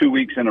 2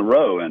 weeks in a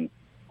row. And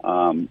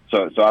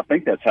so I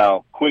think that's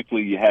how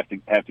quickly you have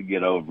to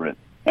get over it,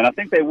 and I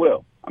think they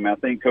will. I mean, I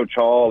think Coach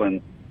Hall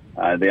and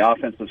the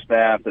offensive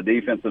staff, the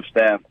defensive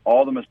staff,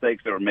 all the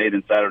mistakes that were made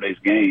in Saturday's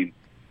game,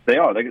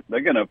 they're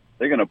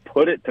gonna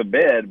put it to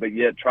bed, but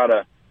yet try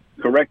to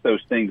correct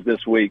those things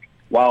this week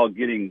while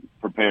getting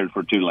prepared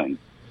for Tulane.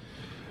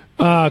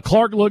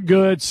 Clark looked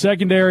good.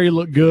 Secondary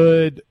looked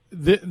good.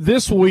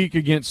 This week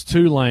against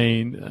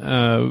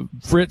Tulane,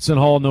 Fritz and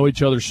Hall know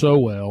each other so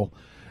well.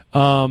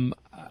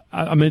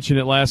 I mentioned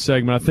it last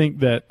segment. I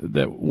think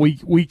that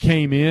we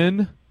came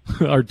in.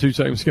 Or 2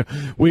 seconds ago,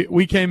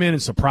 we came in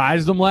and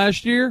surprised them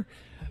last year.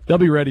 They'll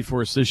be ready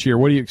for us this year.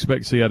 What do you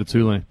expect to see out of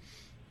Tulane?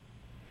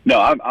 No,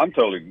 I'm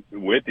totally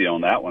with you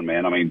on that one,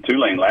 man. I mean,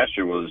 Tulane last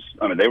year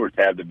they were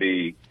tabbed to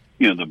be,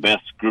 the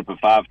best group of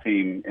 5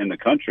 team in the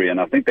country,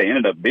 and I think they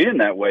ended up being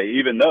that way,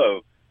 even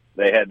though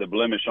they had the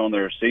blemish on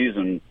their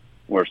season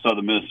where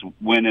Southern Miss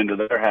went into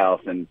their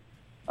house and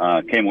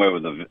came away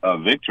with a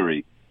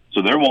victory.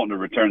 So they're wanting to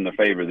return the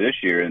favor this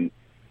year, and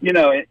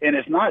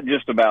it's not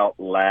just about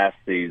last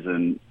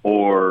season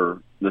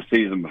or the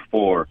season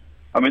before.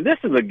 I mean, this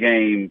is a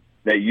game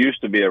that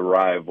used to be a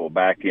rival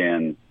back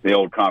in the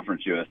old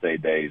Conference USA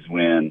days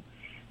when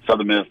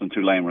Southern Miss and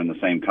Tulane were in the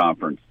same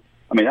conference.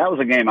 I mean, that was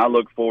a game I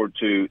look forward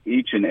to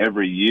each and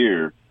every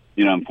year.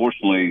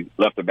 Unfortunately,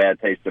 left a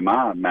bad taste in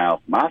my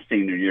mouth my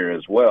senior year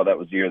as well. That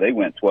was the year they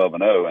went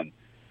 12-0,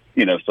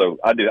 and so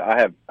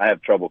I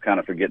have trouble kind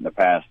of forgetting the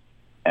past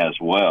as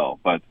well.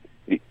 But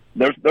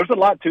there's a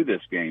lot to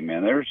this game,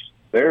 man.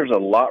 There's a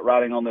lot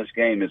riding on this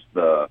game. It's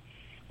the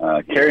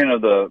carrying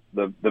of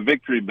the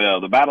victory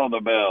bell, the battle of the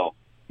bell,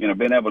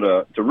 being able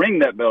to ring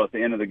that bell at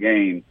the end of the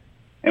game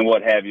and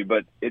what have you.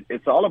 But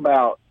it's all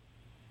about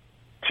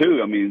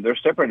I mean, they're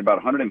separated about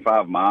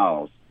 105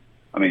 miles.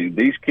 I mean,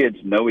 these kids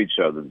know each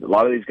other. A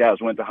lot of these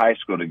guys went to high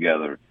school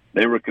together.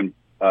 They were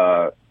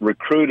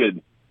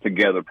recruited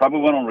together, probably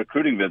went on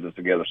recruiting visits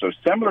together. So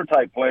similar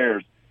type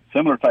players,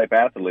 similar type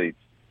athletes.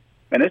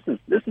 And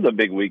this is a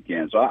big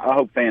weekend, so I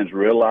hope fans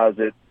realize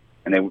it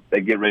and they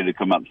get ready to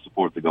come out and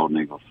support the Golden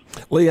Eagles.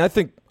 Lee, I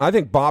think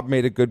Bob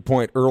made a good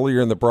point earlier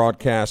in the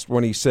broadcast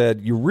when he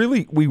said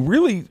we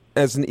really,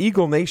 as an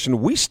Eagle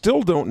Nation, we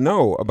still don't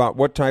know about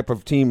what type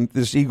of team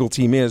this Eagle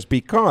team is,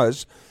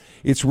 because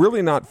it's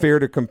really not fair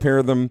to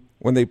compare them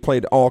when they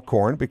played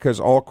Alcorn, because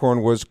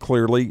Alcorn was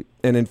clearly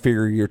an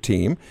inferior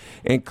team,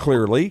 and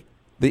clearly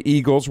the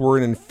Eagles were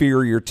an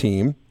inferior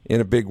team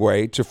in a big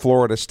way to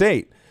Florida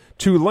State.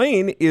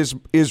 Tulane is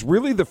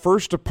really the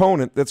first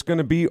opponent that's going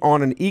to be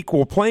on an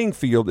equal playing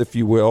field, if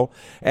you will,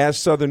 as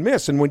Southern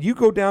Miss. And when you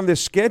go down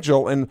this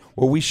schedule and,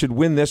 we should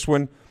win this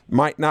one,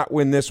 might not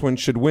win this one,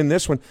 should win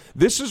this one,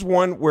 this is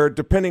one where,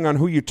 depending on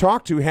who you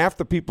talk to, half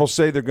the people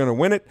say they're going to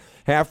win it,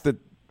 half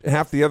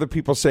the other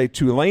people say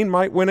Tulane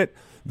might win it.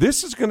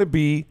 This is going to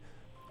be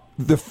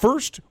the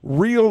first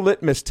real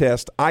litmus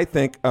test, I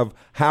think, of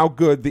how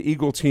good the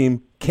Eagle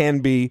team can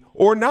be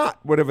or not,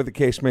 whatever the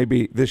case may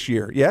be this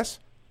year. Yes?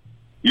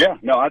 Yeah,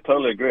 no, I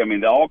totally agree. I mean,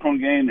 the Alcorn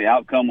game, the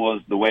outcome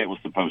was the way it was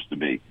supposed to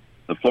be.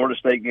 The Florida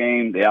State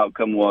game, the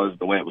outcome was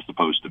the way it was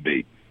supposed to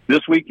be.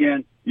 This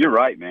weekend, you're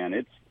right, man.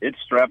 It's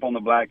strap on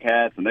the black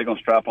hats, and they're going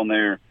to strap on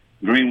their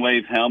green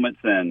wave helmets,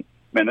 and,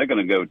 man, they're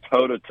going to go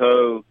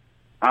toe-to-toe,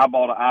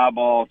 eyeball to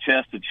eyeball,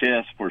 chest to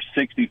chest for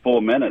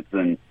 64 minutes,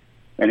 and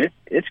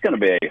it's going to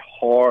be a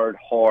hard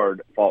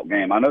fought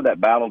game. I know that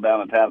battle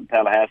down in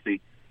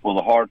Tallahassee was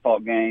a hard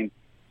fought game,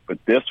 but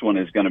this one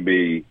is going to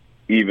be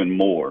even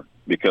more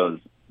because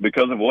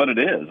of what it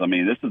is. I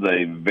mean, this is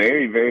a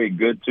very, very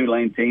good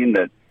Tulane team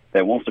that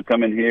wants to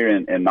come in here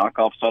and knock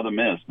off Southern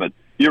Miss. But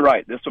you're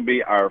right, this will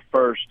be our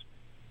first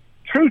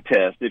true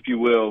test, if you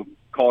will,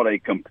 called a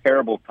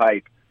comparable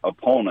type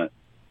opponent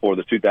for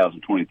the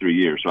 2023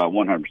 year. So I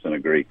 100%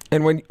 agree.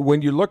 And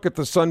when you look at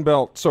the Sun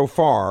Belt so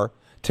far,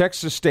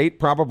 Texas State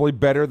probably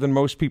better than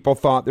most people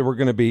thought they were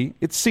going to be.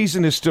 Its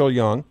season is still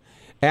young.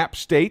 App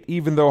State,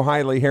 even though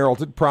highly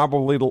heralded,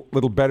 probably a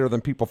little better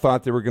than people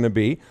thought they were going to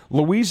be.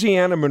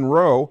 Louisiana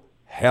Monroe,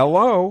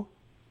 hello,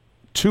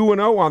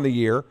 2-0 on the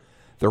year.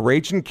 The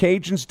Ragin'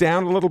 Cajuns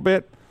down a little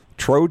bit.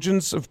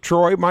 Trojans of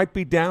Troy might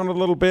be down a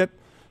little bit.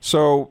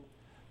 So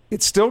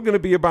it's still going to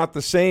be about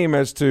the same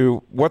as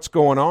to what's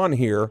going on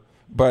here.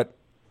 But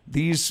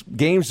these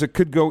games that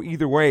could go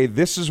either way,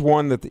 this is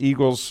one that the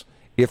Eagles,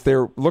 if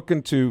they're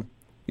looking to,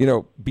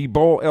 be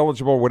bowl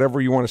eligible, whatever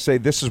you want to say,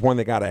 this is one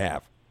they got to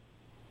have.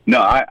 No,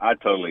 I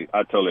totally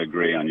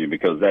agree on you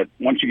because that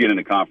once you get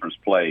into conference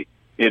play,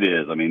 it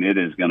is. I mean, it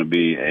is going to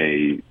be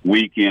a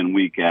week in,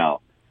 week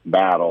out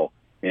battle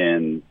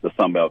in the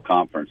Sun Belt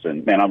Conference,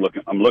 and man,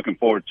 I'm looking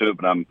forward to it.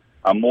 But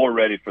I'm more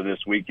ready for this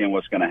weekend.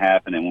 What's going to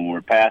happen, and when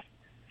we're past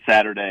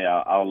Saturday,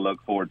 I'll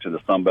look forward to the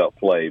Sun Belt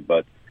play.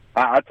 But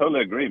I totally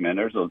agree, man.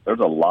 There's a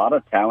lot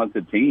of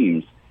talented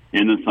teams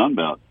in the Sun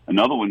Belt.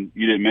 Another one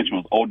you didn't mention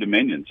was Old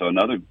Dominion, so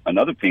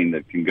another team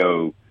that can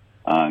go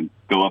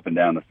up and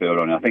down the field.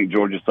 And I think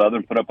Georgia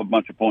Southern put up a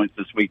bunch of points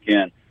this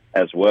weekend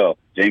as well.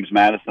 James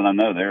Madison, I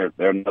know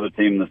they're another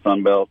team in the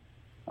Sun Belt.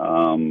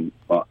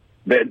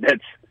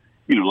 That's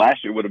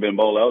last year would have been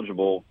bowl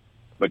eligible,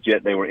 but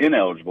yet they were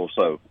ineligible.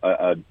 So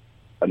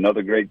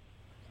another great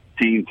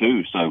team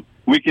too. So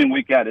week in,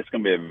 week out, it's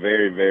going to be a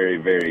very, very,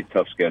 very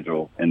tough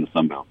schedule in the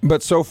Sun Belt.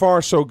 But so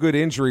far, so good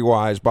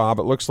injury-wise, Bob.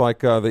 It looks like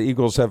the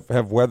Eagles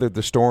have weathered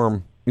the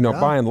storm.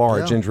 By and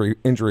large,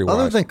 injury-wise.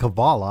 Other than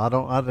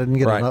Kavala, I didn't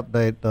get an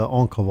update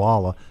on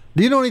Kavala.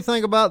 Do you know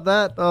anything about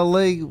that,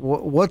 Lee?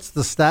 What's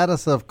the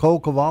status of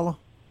Cole Kavala?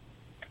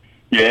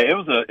 Yeah, it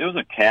was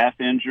a calf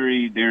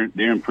injury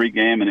during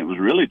pregame, and it was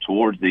really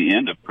towards the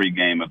end of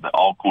pregame of the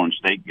Alcorn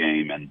State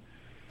game. And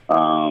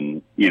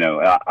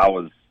I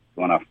was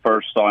when I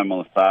first saw him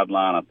on the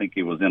sideline, I think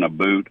he was in a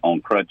boot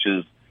on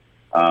crutches.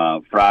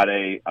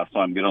 Friday, I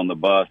saw him get on the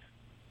bus,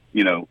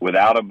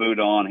 without a boot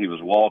on. He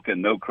was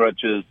walking, no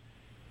crutches.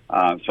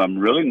 So I'm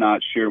really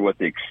not sure what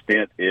the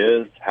extent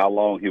is, how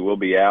long he will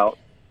be out.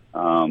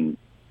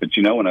 But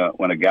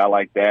when a guy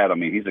like that, I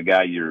mean, he's a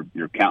guy you're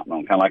counting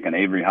on, kind of like an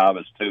Avery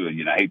Hobbs too.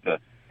 And I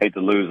hate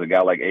to lose a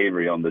guy like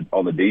Avery on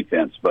the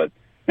defense. But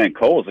man,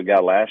 Cole was a guy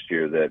last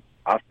year that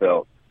I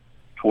felt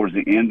towards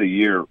the end of the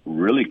year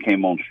really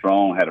came on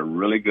strong, had a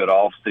really good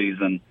off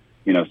season.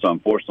 So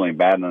unfortunately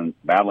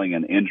battling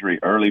an injury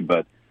early.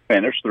 But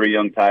man, there's 3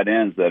 young tight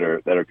ends that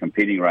are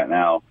competing right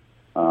now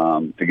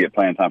to get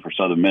playing time for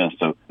Southern Miss.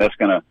 So that's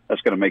gonna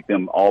make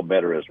them all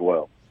better as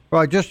well. All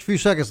right, just a few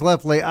seconds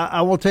left, Lee.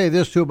 I will tell you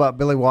this, too, about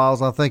Billy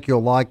Wiles. I think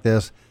you'll like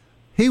this.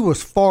 He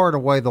was far and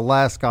away the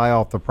last guy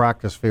off the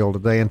practice field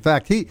today. In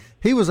fact,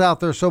 he was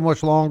out there so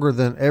much longer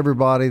than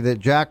everybody that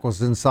Jack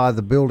was inside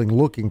the building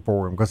looking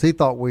for him because he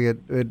thought we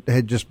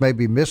had just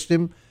maybe missed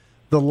him.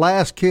 The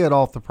last kid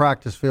off the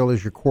practice field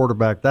is your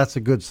quarterback. That's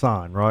a good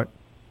sign, right?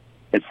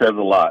 It says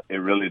a lot. It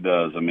really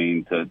does. I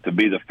mean, to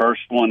be the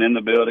first one in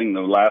the building,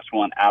 the last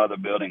one out of the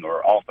building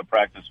or off the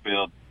practice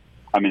field,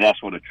 I mean,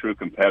 that's what a true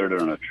competitor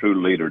and a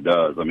true leader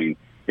does. I mean,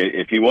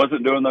 if he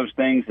wasn't doing those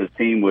things, his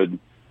team would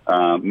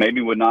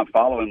not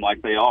follow him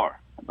like they are.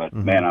 But,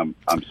 man,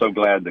 I'm so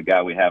glad the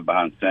guy we have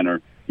behind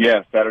center.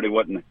 Yeah, Saturday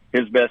wasn't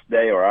his best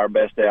day or our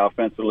best day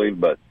offensively,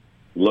 but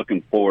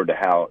looking forward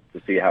to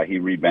see how he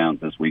rebounds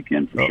this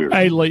weekend for sure.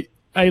 Hey,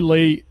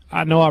 Lee,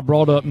 I know I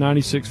brought up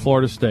 96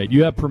 Florida State.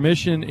 You have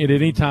permission at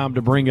any time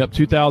to bring up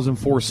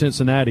 2004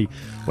 Cincinnati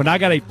when I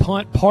got a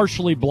punt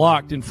partially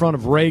blocked in front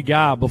of Ray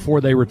Guy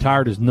before they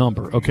retired his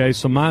number. Okay,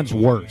 so mine's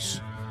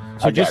worse.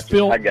 So just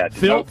feel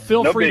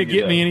free to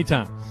get me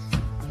anytime.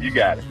 You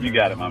got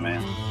it, my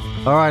man.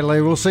 All right,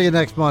 Lee, we'll see you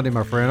next Monday,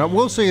 my friend.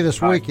 We'll see you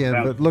this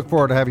weekend, but look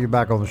forward to having you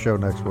back on the show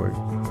next week.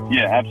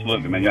 Yeah,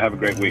 absolutely, man. You'll have a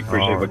great week.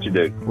 Appreciate what you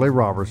do. Lee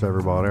Roberts,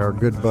 everybody, our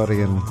good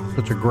buddy and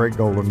such a great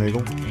Golden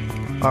Eagle.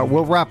 All right,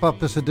 we'll wrap up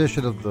this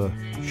edition of the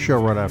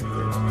show right after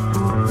this.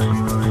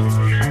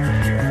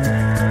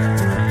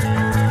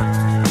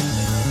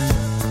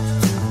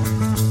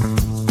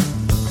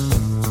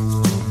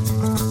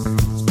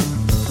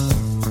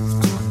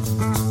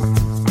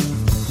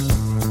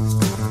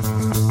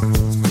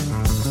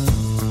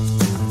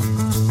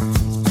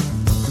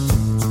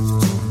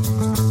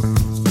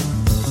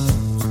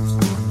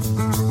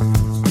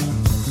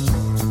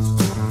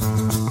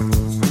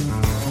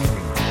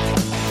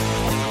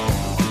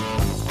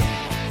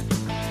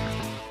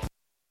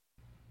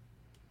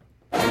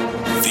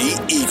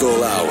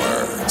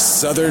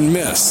 Southern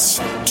Miss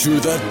to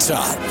the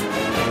top.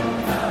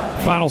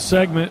 Final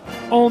segment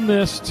on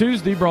this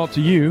Tuesday brought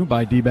to you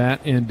by DBAT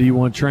and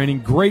D1 Training.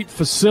 Great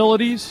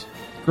facilities,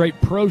 great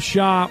pro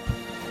shop,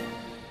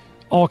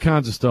 all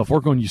kinds of stuff.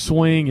 Work on your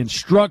swing,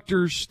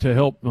 instructors to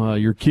help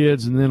your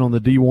kids, and then on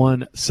the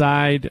D1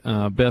 side,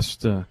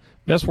 best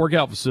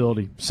workout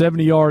facility,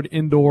 70-yard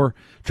indoor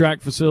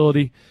track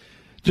facility.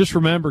 Just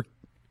remember,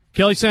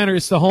 Kelly Center,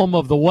 it's the home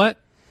of the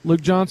what?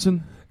 Luke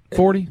Johnson,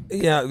 40?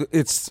 Yeah,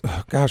 it's,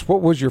 gosh,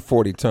 what was your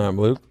 40 time,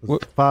 Luke?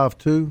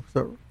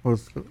 5.2.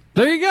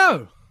 There you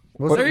go.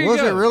 Was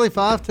it really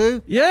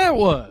 5.2? Yeah, it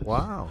was.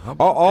 Wow.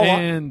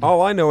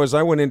 All I know is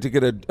I went in to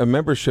get a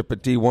membership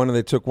at D1, and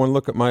they took one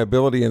look at my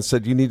ability and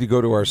said, you need to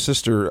go to our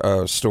sister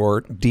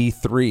store,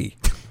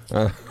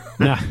 D3.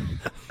 Now,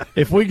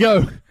 if we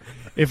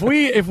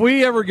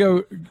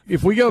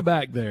go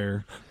back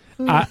there,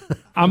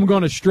 I'm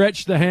going to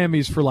stretch the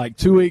hammies for like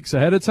 2 weeks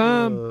ahead of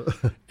time,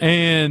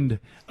 and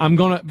I'm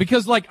going to,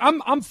 because like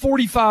I'm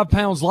 45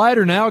 pounds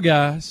lighter now,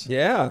 guys.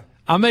 Yeah.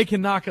 I may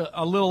can knock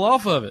a little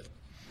off of it.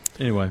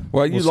 Anyway.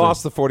 Well, you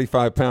lost the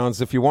 45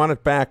 pounds. If you want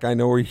it back, I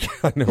know where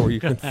you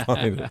can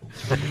find it.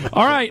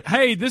 All right.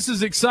 Hey, this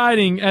is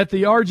exciting at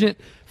the Argent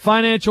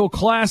Financial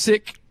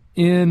Classic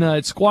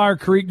in Squire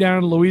Creek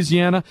down in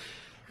Louisiana.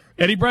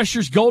 Eddie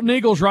Brescher's Golden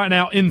Eagles right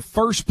now in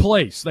first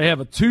place. They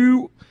have a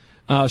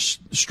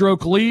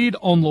 2-stroke lead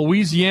on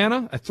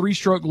Louisiana, a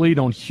 3-stroke lead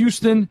on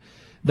Houston.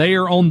 They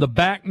are on the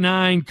back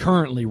nine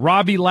currently.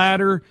 Robbie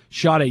Ladner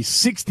shot a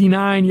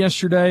 69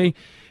 yesterday.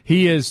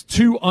 He is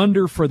 2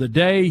 under for the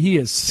day. He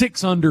is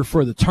 6 under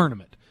for the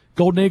tournament.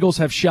 Golden Eagles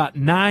have shot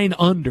 9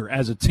 under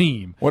as a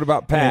team. What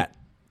about Pat?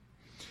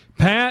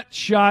 Pat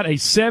shot a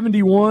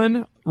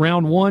 71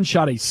 round 1,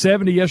 shot a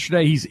 70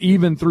 yesterday. He's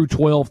even through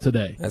 12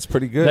 today. That's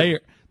pretty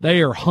good.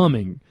 They are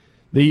humming.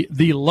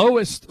 The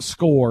lowest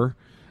score,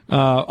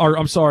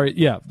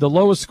 the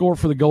lowest score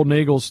for the Golden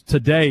Eagles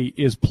today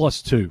is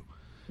 +2.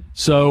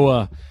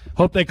 So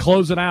hope they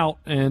close it out,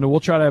 and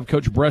we'll try to have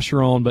Coach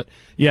Brescher on. But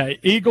yeah,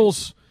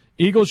 Eagles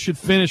should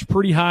finish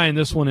pretty high in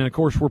this one, and of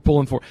course we're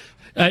pulling for.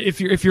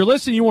 If you're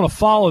listening, you want to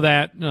follow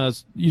that.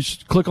 You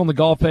should click on the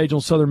golf page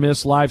on Southern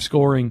Miss live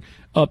scoring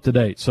up to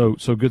date. So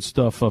good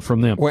stuff from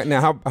them. Wait,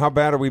 now how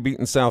bad are we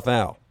beating South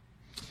Al?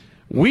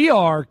 We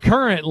are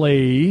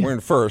currently we're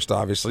in first,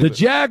 obviously. The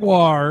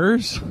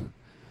Jaguars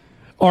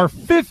are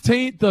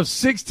 15th of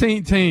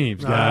 16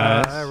 teams,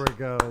 guys.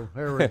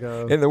 There we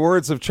go. In the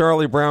words of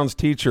Charlie Brown's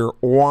teacher,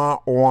 wah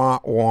wah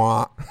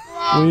wah.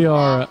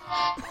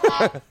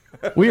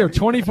 We are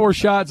 24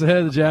 shots ahead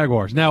of the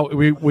Jaguars. Now,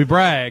 we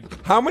brag.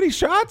 How many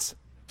shots?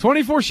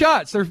 24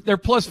 shots. They're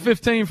plus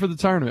 15 for the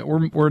tournament.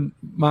 We're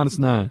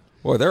 -9.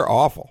 Boy, they're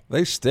awful.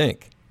 They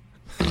stink.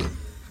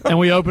 And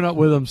we open up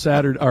with them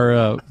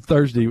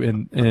Thursday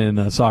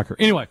in soccer.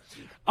 Anyway,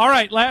 all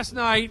right. Last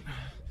night,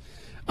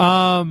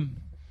 I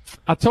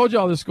told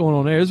y'all this going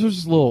on there. This was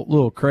just a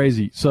little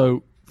crazy.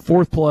 So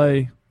 4th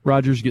play,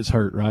 Rodgers gets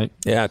hurt. Right?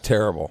 Yeah,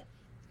 terrible.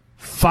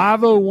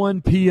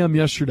 5:01 p.m.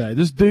 yesterday.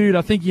 This dude,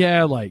 I think he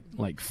had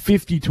like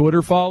 50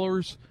 Twitter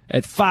followers.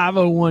 At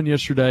 5:01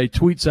 yesterday,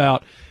 tweets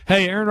out,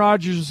 "Hey, Aaron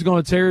Rodgers is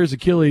going to tear his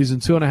Achilles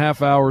in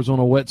 2.5 hours on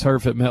a wet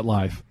turf at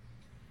MetLife,"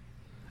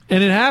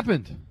 and it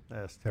happened.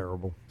 That's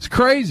terrible. It's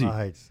crazy.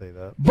 I hate to say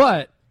that,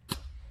 but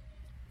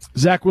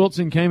Zach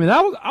Wilson came in.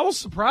 I was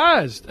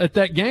surprised at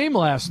that game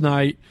last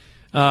night.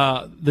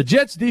 The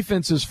Jets'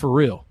 defense is for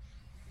real.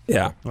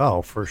 Yeah.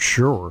 Oh, for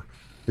sure.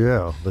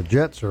 Yeah, the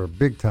Jets are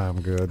big time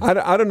good.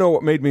 I don't know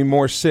what made me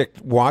more sick,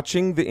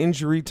 watching the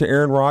injury to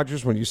Aaron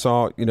Rodgers when you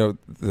saw,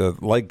 the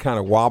leg kind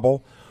of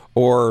wobble,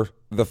 or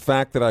the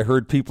fact that I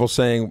heard people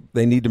saying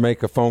they need to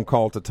make a phone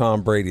call to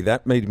Tom Brady.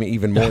 That made me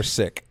even more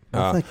sick.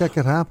 I think that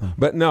could happen.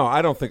 But no,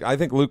 I don't think. I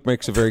think Luke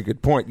makes a very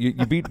good point. You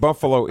beat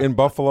Buffalo in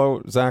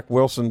Buffalo. Zach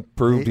Wilson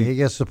proved he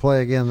gets to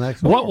play again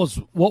next week.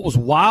 What was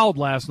wild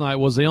last night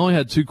was they only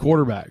had 2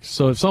 quarterbacks.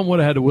 So if someone would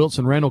have had to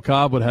Wilson, Randall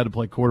Cobb would have had to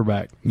play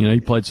quarterback. He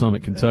played some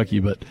at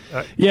Kentucky. But,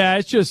 yeah,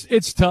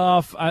 it's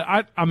tough.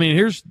 I mean,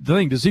 here's the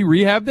thing. Does he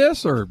rehab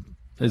this, or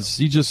does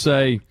he just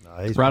say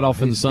right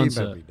off in the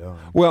sunset?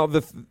 Well,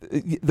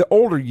 the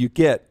older you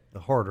get, the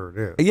harder it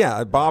is.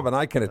 Yeah, Bob and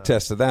I can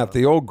attest to that.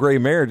 The old gray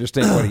mare just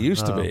ain't what it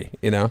used to be,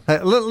 Hey,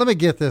 let me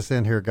get this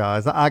in here,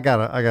 guys. I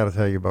gotta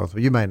tell you both.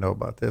 You may know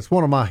about this.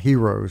 One of my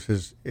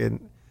heroes in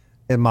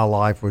my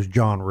life was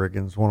John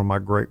Riggins, one of my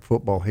great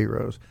football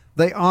heroes.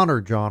 They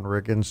honored John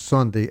Riggins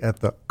Sunday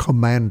at the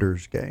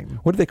Commanders game.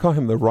 What do they call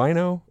him? The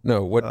Rhino?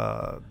 No, what?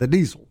 The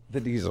Diesel.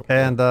 The Diesel.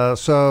 And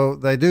so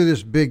they do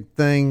this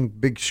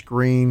big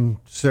screen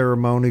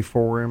ceremony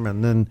for him,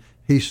 and then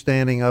he's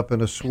standing up in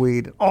a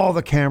suite. All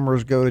the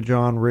cameras go to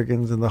John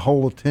Riggins, and the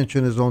whole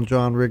attention is on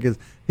John Riggins.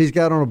 He's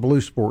got on a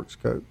blue sports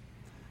coat.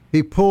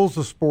 He pulls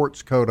the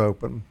sports coat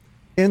open.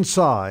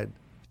 Inside,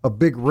 a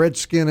big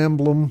Redskin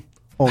emblem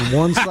on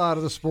one side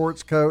of the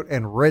sports coat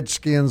and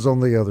Redskins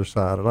on the other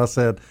side. And I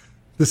said,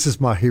 This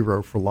is my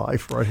hero for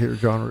life right here,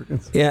 John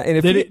Riggins. Yeah,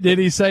 and did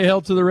he say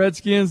hell to the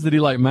Redskins? Did he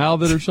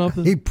mouth it or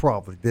something? He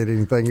probably did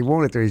anything he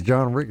wanted to. He's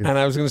John Riggins. And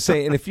I was going to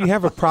say, and if you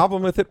have a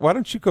problem with it, why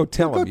don't you go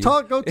tell him?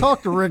 Go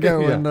talk to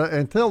Riggo yeah.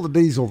 and tell the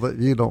Diesel that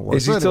you don't want.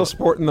 Is he still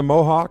sporting the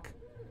mohawk?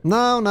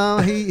 No,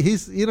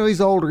 he's he's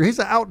older. He's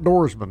an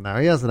outdoorsman now.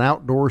 He has an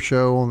outdoor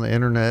show on the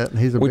internet, and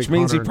he's which big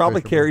means he hunter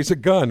probably carries a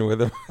gun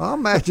with him. I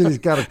imagine he's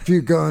got a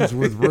few guns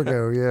with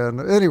Riggo. Yeah.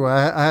 Anyway,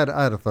 I had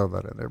to throw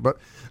that in there, but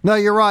no,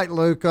 you're right,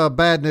 Luke.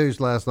 Bad news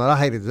last night. I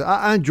hated it.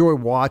 I enjoy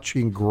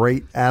watching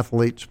great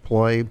athletes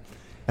play,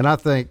 and I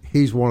think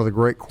he's one of the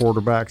great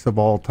quarterbacks of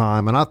all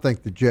time. And I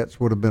think the Jets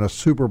would have been a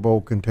Super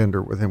Bowl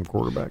contender with him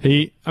quarterback.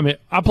 I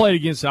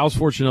was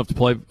fortunate enough to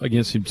play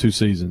against him 2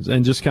 seasons,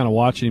 and just kind of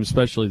watching him,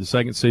 especially the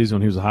second season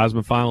when he was a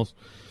Heisman Finals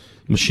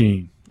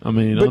machine.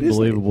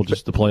 Unbelievable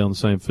just to play on the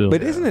same field.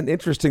 But isn't it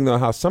interesting, though,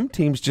 how some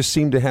teams just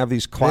seem to have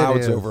these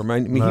clouds over him? I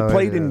mean, he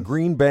played in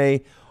Green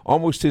Bay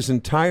almost his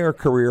entire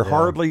career.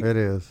 Hardly. It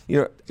is.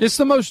 It's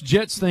the most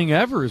Jets thing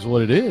ever is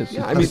what it is.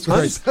 Yeah, I mean,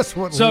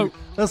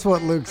 that's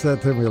what Luke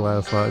said to me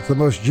last night. It's the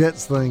most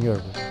Jets thing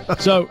ever.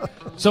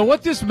 So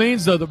what this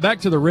means, though, back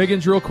to the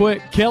Riggins real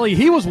quick. Kelly,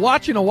 he was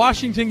watching a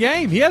Washington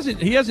game. He hasn't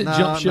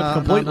jumped ship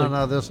completely.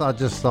 No. I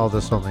just saw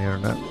this on the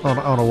internet,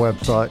 on a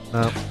website.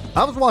 No,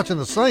 I was watching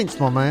the Saints,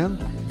 my man.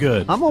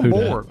 Good. I'm on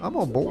board.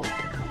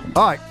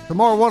 All right,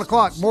 tomorrow, 1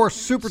 o'clock, more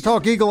Super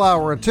Talk Eagle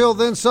Hour. Until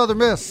then, Southern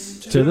Miss.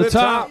 To the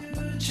top.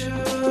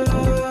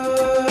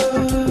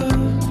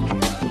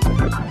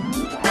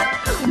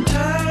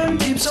 Time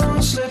keeps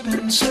on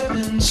slipping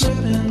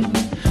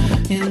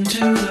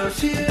into the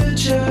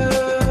future.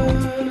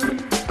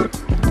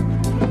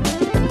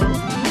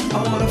 I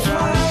wanna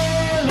fly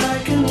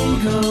like an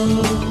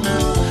eagle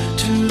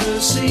to the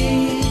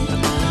sea.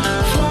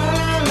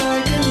 Fly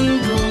like an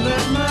eagle,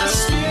 let my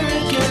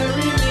spirit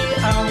carry me.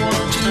 I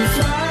want to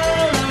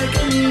fly like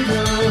an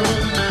eagle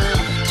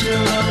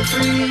till I'm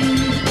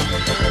free.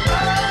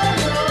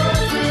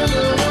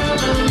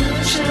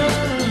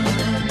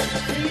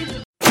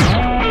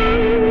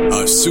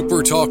 A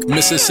SuperTalk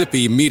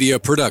Mississippi Media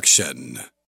production.